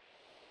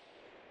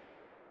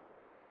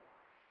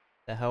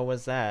hell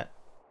was that?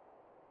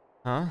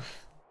 Huh?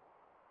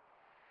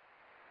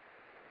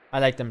 I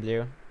like them,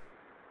 Blue.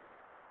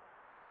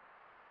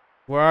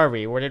 Where are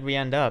we? Where did we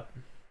end up?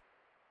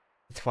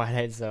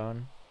 Twilight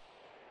Zone.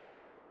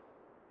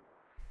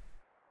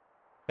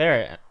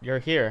 Barret, you're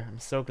here. I'm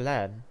so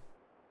glad.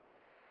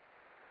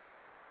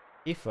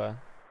 Tifa.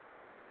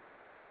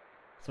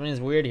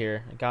 Something's weird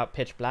here. It got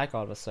pitch black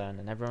all of a sudden,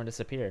 and everyone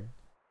disappeared.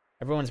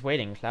 Everyone's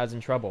waiting. Cloud's in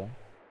trouble.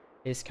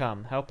 Please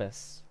come. Help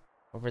us.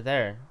 Over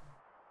there.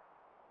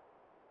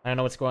 I don't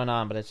know what's going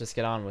on, but let's just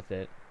get on with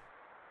it.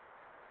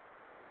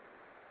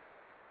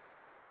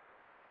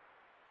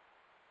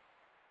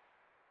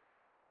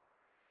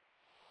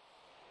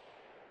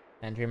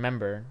 And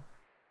remember...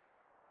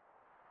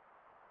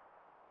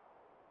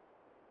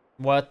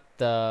 What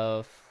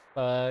the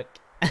fuck?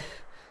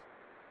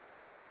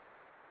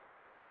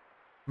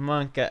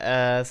 Monka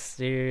ass,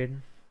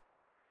 dude.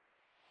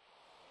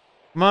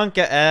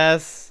 Monka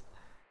ass.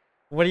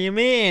 What do you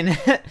mean?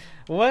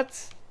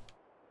 What?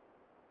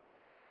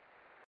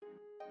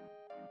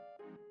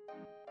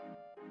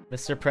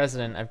 Mr.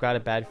 President, I've got a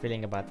bad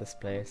feeling about this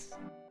place.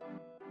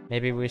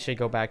 Maybe we should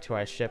go back to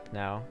our ship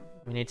now.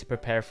 We need to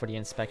prepare for the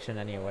inspection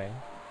anyway.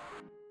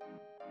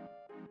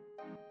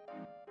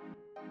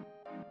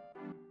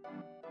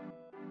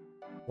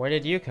 Where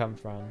did you come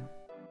from?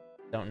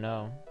 Don't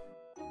know.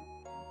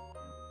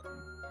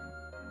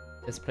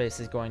 This place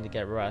is going to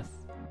get rough.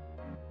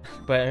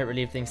 But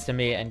relieve things to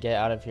me and get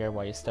out of here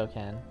while you still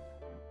can.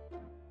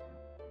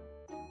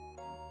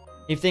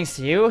 Leave things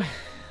to you?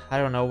 I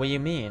don't know what you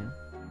mean.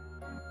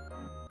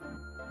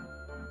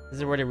 This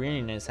is where the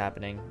reunion is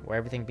happening, where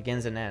everything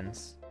begins and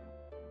ends.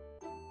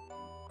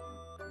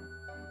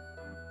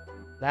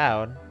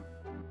 Loud.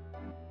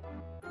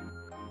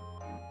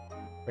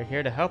 We're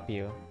here to help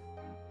you.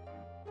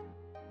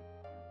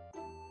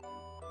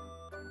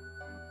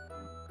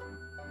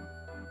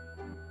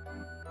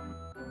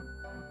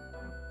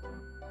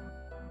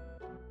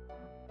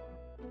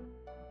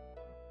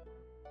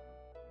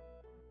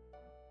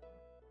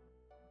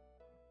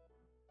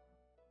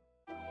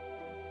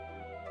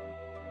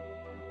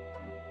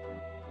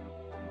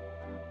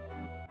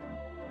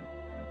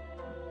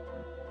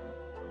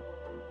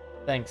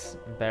 Thanks,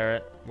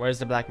 Barret. Where's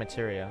the black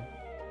materia?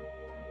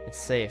 It's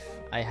safe.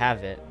 I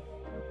have it.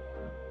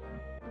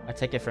 I'll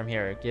take it from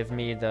here. Give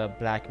me the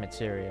black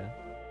materia.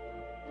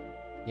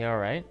 You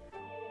alright?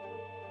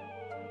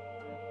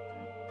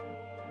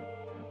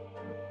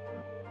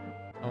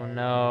 Oh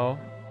no.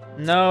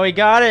 No, he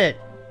got it!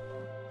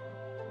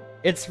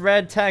 It's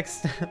red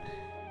text.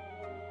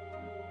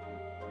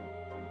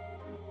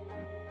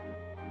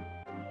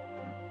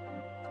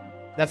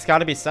 That's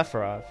gotta be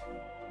Sephiroth.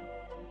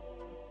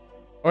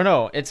 Or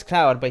no, it's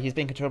Cloud, but he's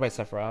being controlled by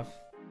Sephiroth.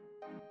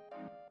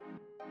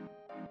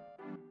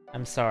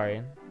 I'm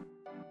sorry.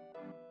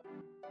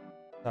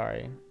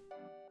 Sorry.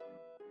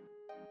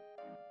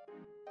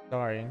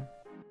 Sorry.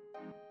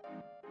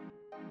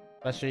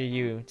 Especially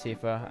you,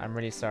 Tifa. I'm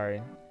really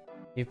sorry.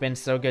 You've been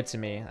so good to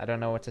me. I don't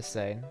know what to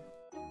say.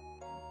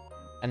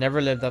 I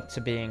never lived up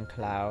to being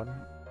Cloud.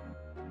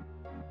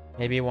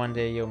 Maybe one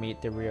day you'll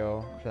meet the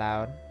real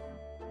Cloud.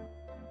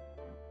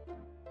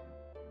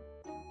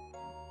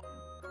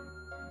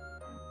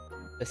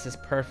 This is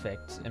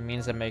perfect. It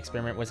means that my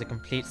experiment was a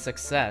complete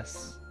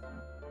success.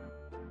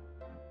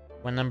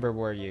 What number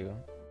were you?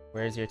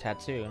 Where's your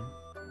tattoo?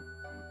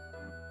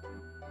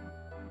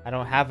 I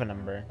don't have a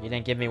number. You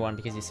didn't give me one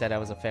because you said I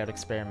was a failed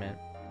experiment.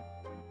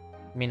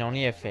 You mean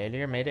only a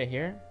failure made it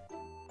here?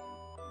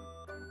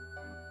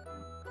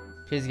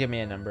 Please give me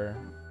a number.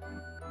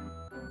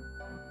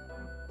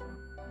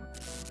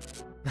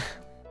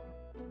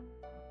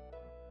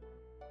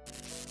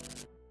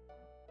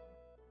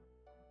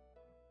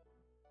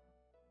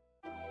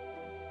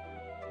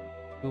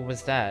 Who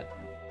was that?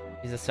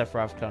 He's a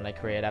Sephiroth clone I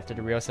created after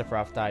the real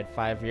Sephiroth died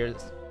 5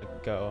 years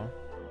ago.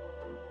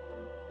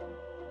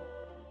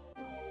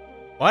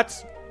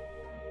 What?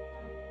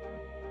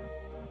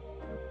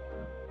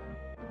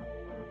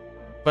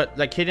 But,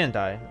 like, he didn't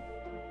die.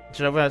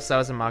 Jenova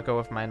Sawa Mako,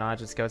 with my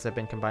knowledge and skills, have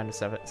been combined with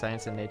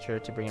science and nature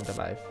to bring him to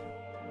life.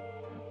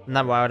 I'm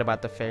not wild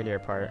about the failure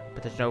part,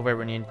 but the Jenova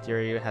reunion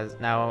theory has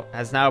now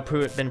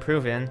been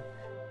proven.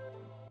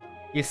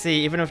 You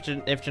see, even if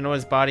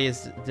Jenova's body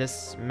is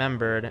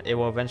dismembered, it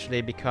will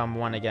eventually become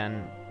one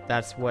again.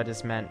 That's what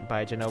is meant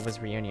by Jenova's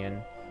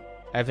reunion.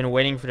 I've been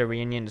waiting for the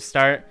reunion to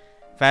start.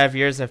 5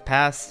 years have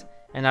passed,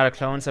 and now the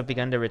clones have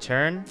begun to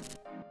return.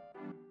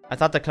 I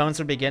thought the clones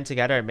would begin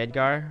together at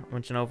Midgar,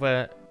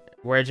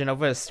 where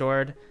Jenova is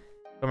stored,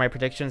 but my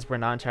predictions were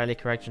not entirely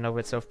correct. Jenova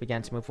itself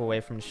began to move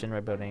away from the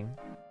Shinra building.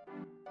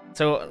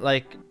 So,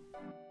 like,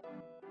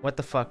 what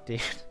the fuck,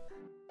 dude?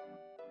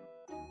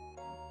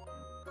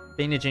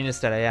 Being the genius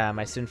that I am,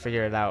 I soon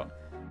figured it out.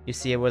 You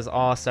see, it was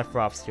all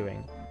Sephiroth's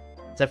doing.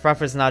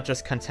 Sephiroth is not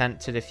just content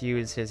to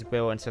diffuse his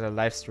will into the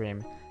live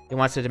stream. He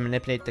wants to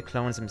manipulate the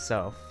clones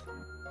himself.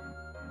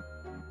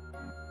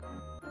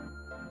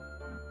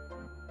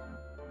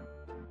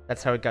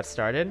 That's how it got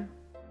started?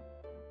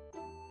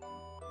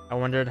 I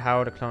wondered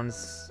where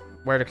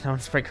the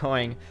clones were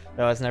going,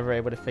 but I was never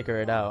able to figure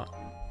it out.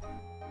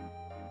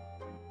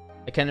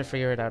 I couldn't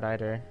figure it out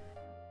either.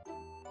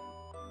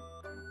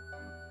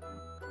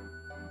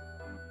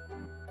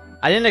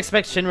 I didn't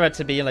expect Shinra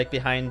to be like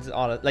behind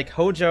all of, like,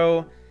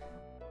 Hojo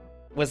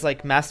was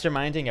like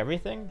masterminding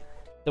everything.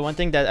 The one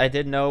thing that I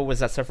did know was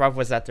that Sephiroth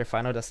was at their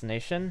final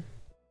destination.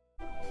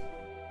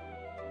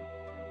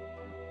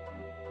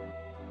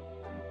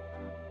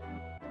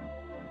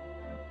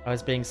 I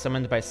was being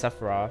summoned by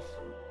Sephiroth.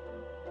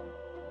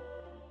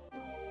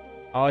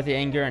 All the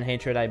anger and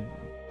hatred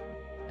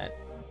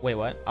wait,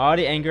 what? All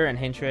the anger and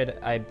hatred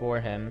I bore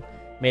him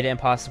made it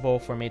impossible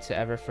for me to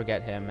ever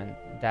forget him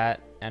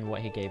and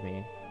what he gave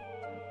me.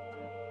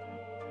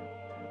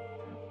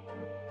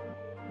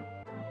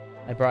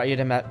 I brought you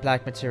to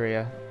Black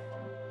Materia.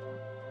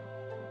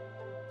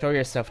 Show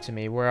yourself to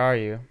me. Where are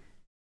you?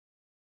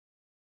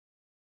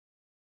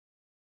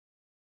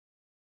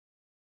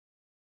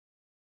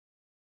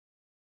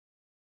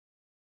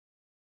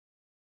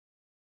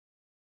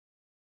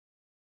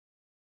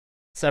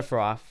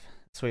 Sephiroth.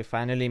 So we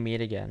finally meet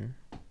again.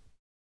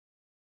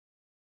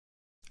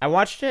 I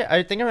watched it.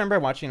 I think I remember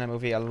watching that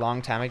movie a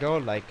long time ago.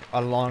 Like,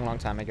 a long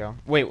time ago.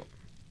 Wait.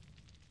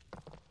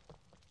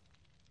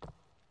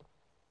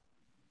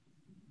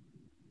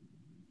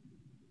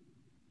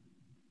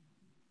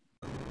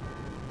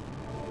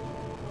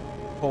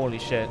 Holy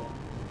shit.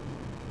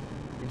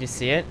 Did you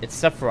see it? It's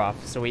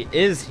Sephiroth, so he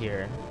is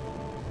here.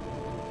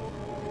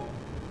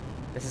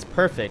 This is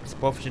perfect.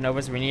 Both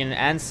Jenova's reunion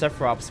and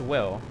Sephiroth's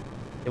will.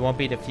 It won't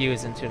be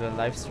diffused into the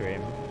live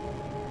stream,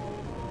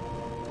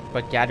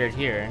 but gathered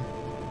here.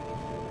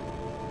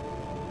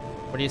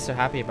 What are you so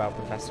happy about,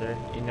 Professor?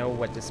 You know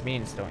what this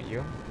means, don't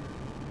you?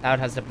 Cloud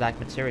has the Black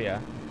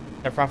Materia.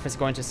 Sephiroth is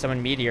going to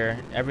summon Meteor.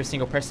 Every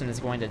single person is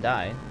going to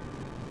die.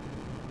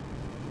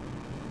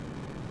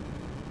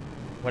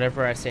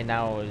 Whatever I say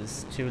now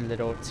is too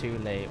little, too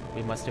late.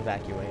 We must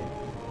evacuate.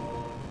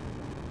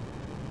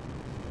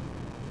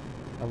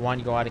 I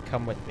want you all to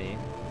come with me.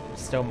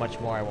 There's still much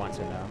more I want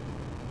to know.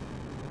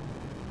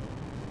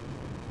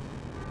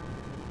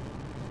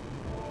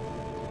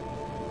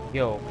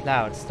 Yo,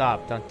 Cloud,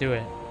 stop. Don't do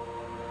it.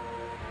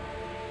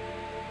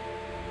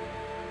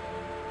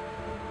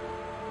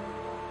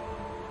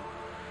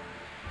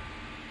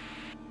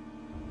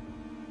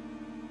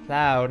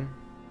 Cloud.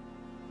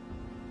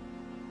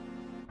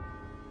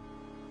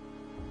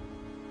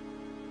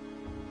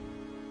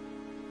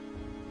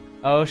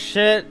 Oh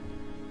shit.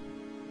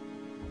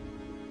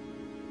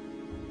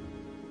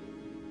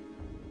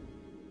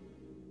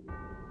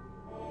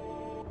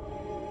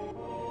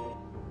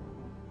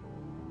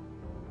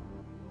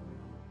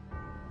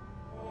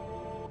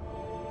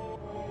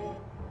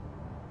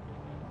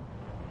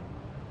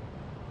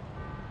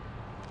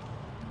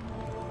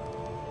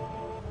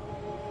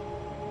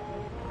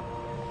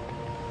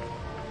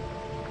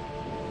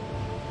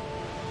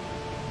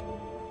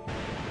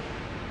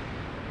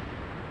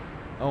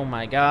 Oh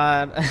my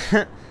god.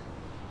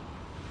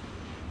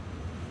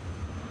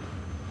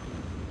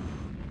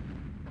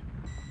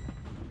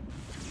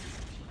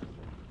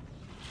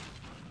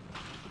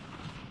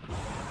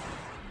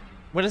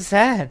 What is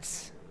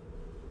that?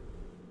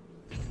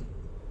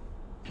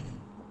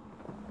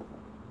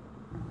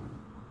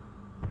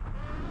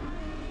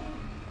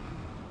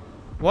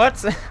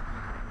 What?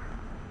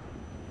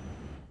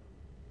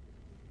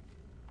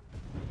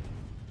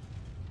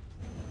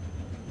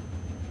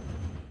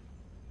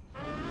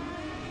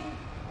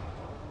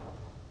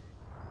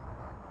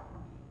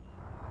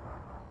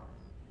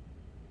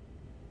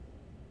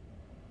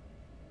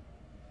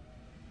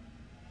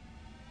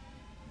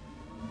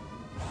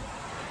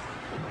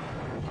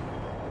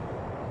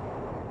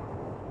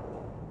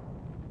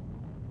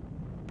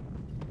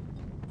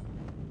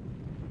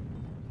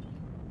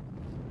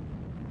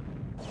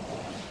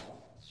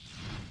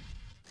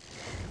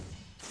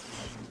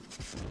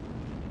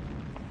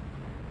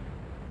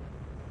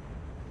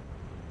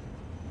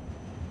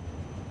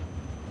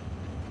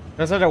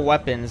 Those are the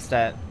weapons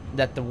that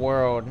the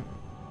world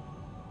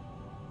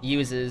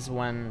uses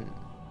when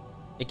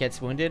it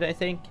gets wounded, I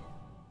think.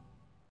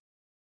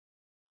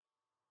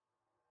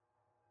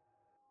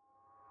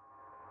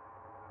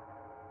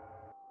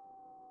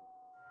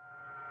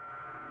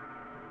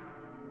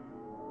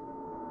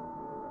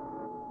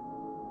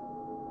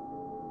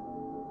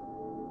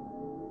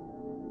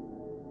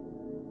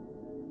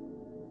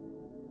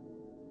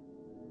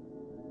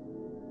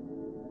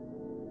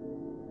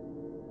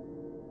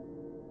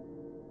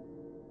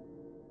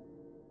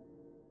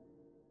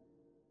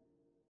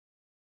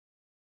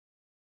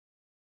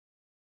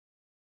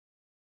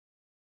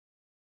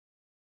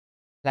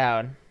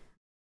 Cloud.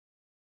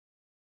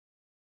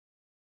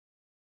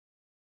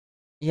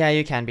 Yeah,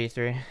 you can be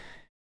 3.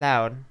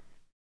 Cloud.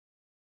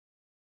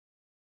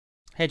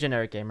 Hey,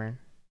 generic gamer.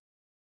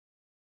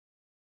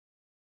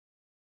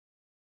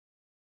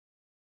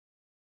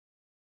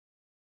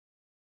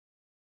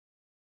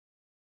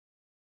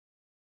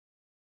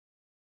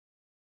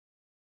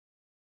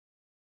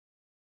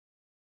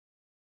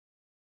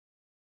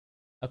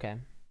 Okay.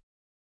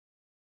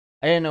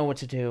 I didn't know what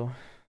to do.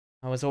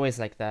 I was always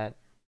like that.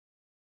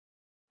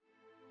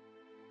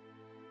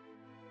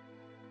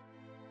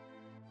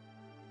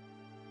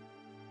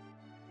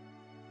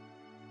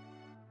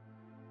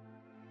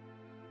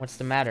 What's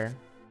the matter?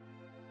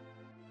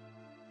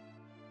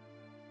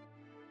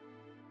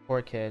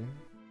 Poor kid.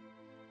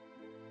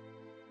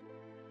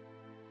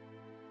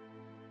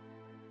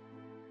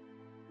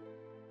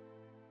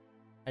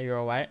 Are you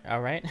alright?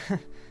 Alright?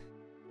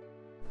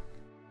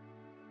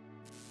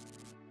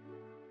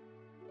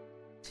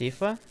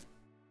 Tifa?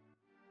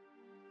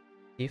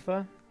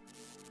 Tifa?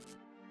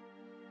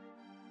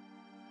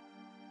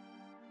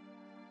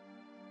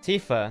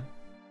 Tifa.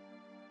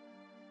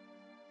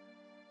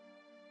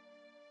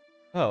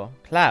 Oh,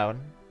 Cloud.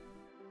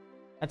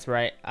 That's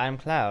right, I'm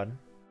Cloud.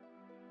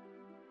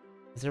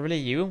 Is it really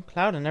you,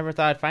 Cloud? I never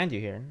thought I'd find you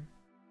here.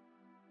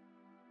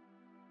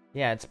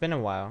 Yeah, it's been a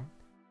while.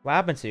 What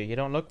happened to you? You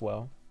don't look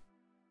well.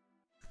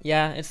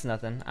 Yeah, it's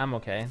nothing. I'm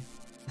okay.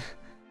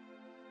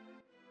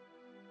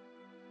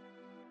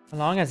 How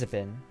long has it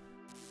been?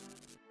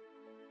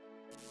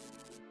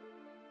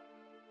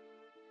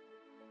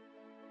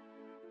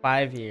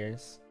 Five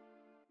years.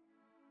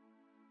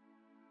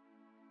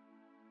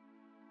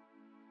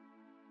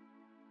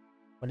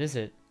 What is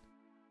it?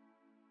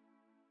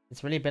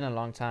 It's really been a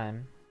long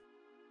time.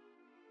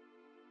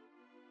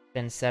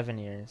 Been 7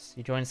 years.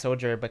 You joined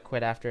Soldier but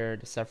quit after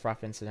the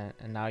Sephiroth incident,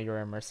 and now you're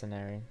a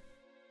mercenary.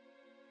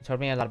 You told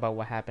me a lot about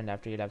what happened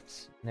after you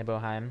left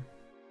Nibelheim,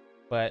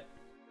 but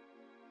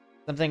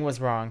something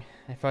was wrong.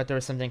 I felt there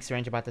was something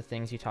strange about the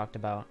things you talked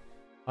about.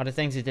 All the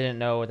things you didn't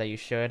know that you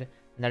should,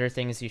 and other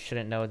things you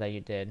shouldn't know that you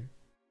did.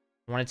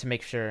 I wanted to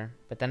make sure,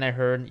 but then I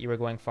heard you were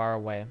going far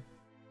away.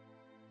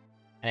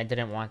 And I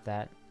didn't want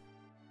that.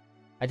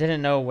 I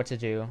didn't know what to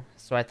do,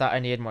 so I thought I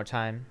needed more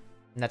time.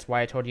 And that's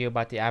why I told you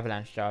about the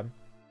Avalanche job.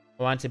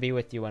 I wanted to be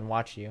with you and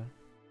watch you.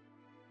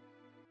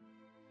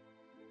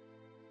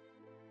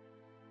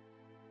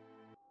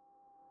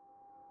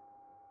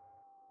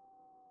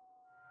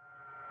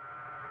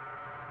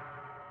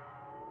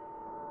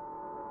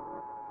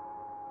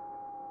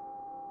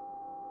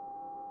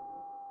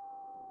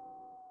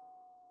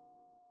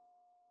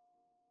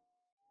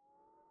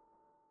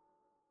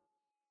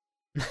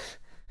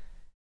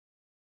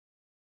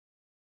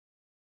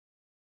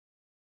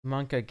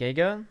 Monka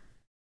Giga?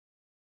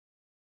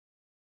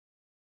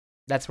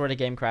 That's where the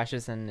game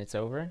crashes and it's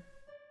over?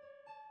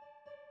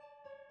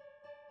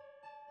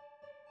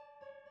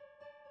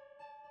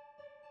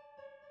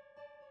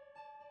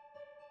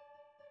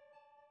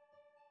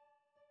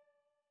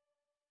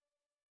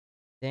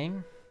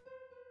 Thing?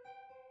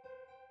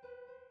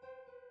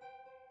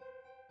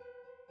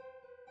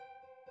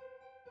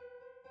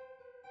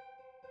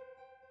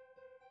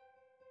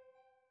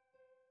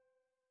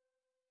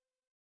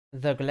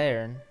 The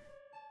glare.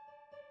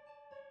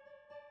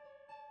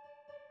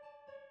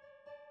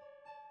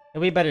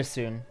 It'll be better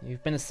soon.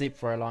 You've been asleep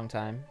for a long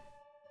time.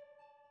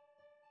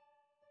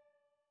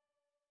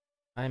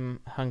 I'm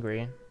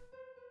hungry.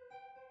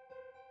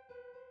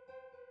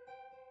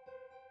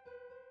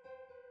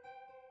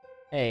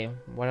 Hey,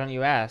 why don't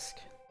you ask?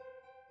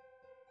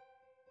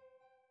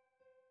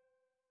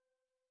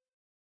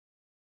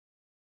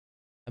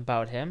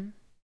 About him?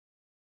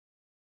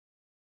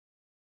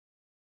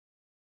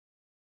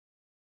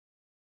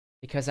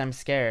 Because I'm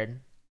scared.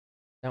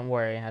 Don't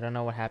worry, I don't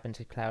know what happened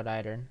to Cloud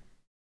either.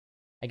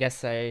 I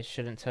guess I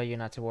shouldn't tell you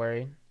not to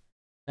worry.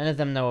 None of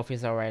them know if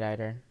he's alright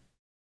either.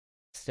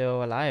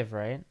 Still alive,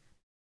 right?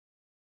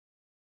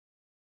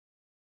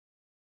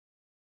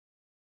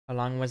 How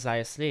long was I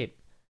asleep?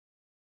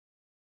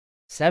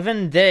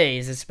 7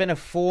 days! It's been a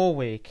full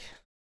week.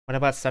 What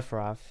about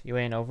Sephiroth? You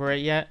ain't over it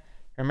yet?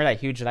 Remember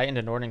that huge light in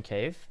the northern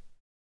cave?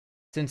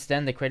 Since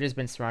then, the crater's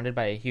been surrounded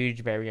by a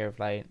huge barrier of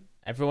light.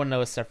 Everyone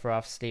knows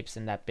Sephiroth sleeps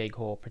in that big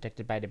hole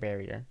protected by the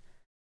barrier.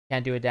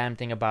 Can't do a damn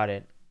thing about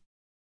it.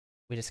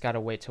 We just gotta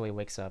wait till he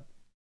wakes up.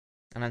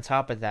 And on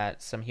top of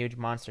that, some huge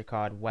monster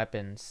called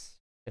Weapons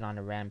been on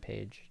a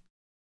rampage.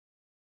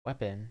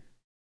 Weapon.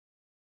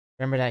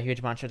 Remember that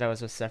huge monster that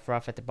was with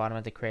Sephiroth at the bottom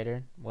of the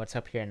crater? Well, it's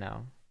up here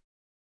now.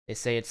 They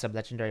say it's a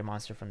legendary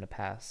monster from the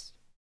past.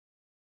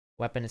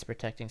 Weapon is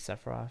protecting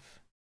Sephiroth.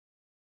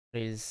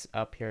 He's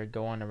up here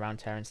going around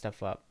tearing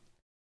stuff up.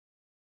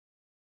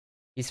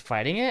 He's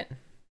fighting it?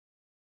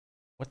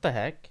 What the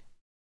heck?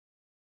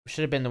 We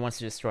should have been the ones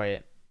to destroy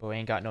it, but we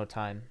ain't got no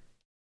time.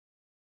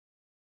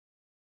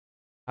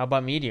 How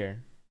about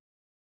Meteor?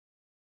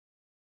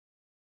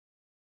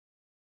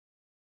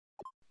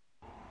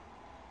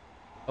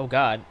 Oh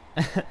god.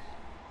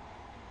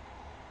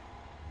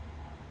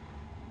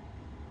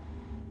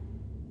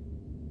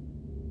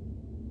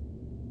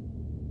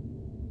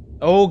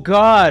 Oh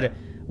god!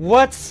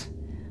 What?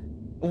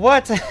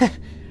 What?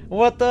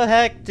 What the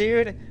heck,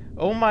 dude?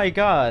 Oh my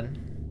god.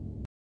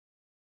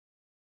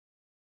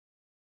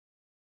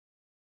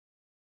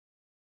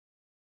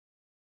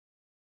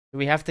 Do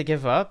we have to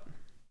give up?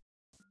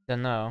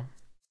 Don't know.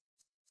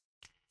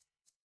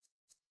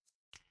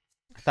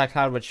 I thought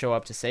Cloud would show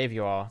up to save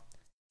you all.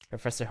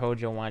 Professor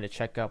Hojo wanted to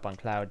check up on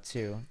Cloud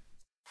too.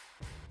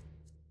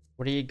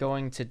 What are you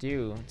going to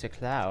do to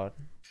Cloud?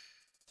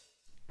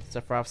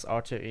 Sephiroth's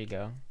alter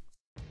ego.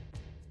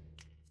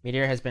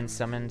 Meteor has been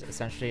summoned.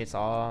 Essentially, it's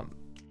all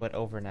but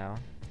over now.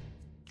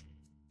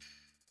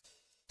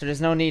 So there's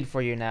no need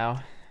for you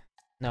now.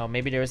 No,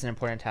 maybe there is an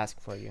important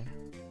task for you.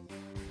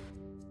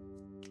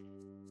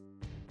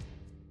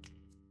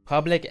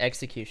 Public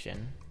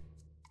execution.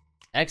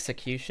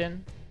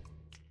 Execution?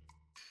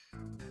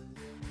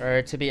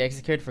 Or to be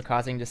executed for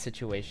causing this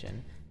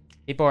situation.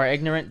 People are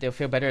ignorant, they'll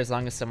feel better as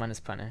long as someone is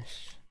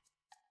punished.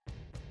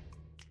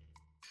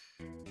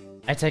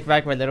 I take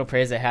back what little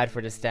praise I had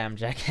for this damn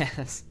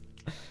jackass.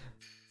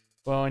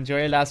 Well, enjoy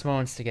your last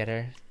moments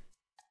together.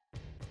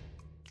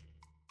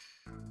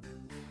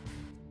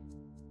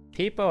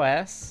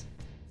 PeopleS?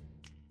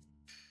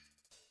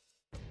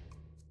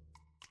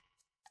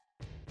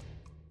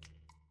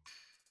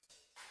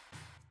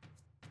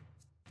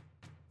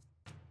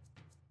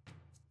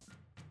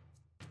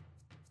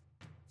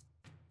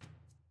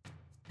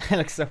 It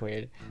looks so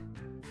weird.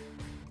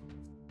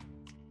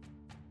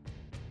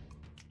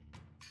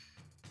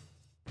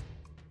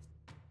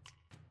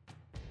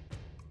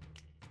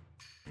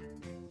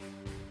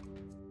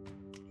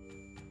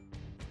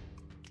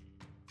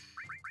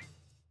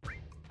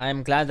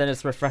 I'm glad that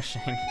it's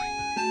refreshing.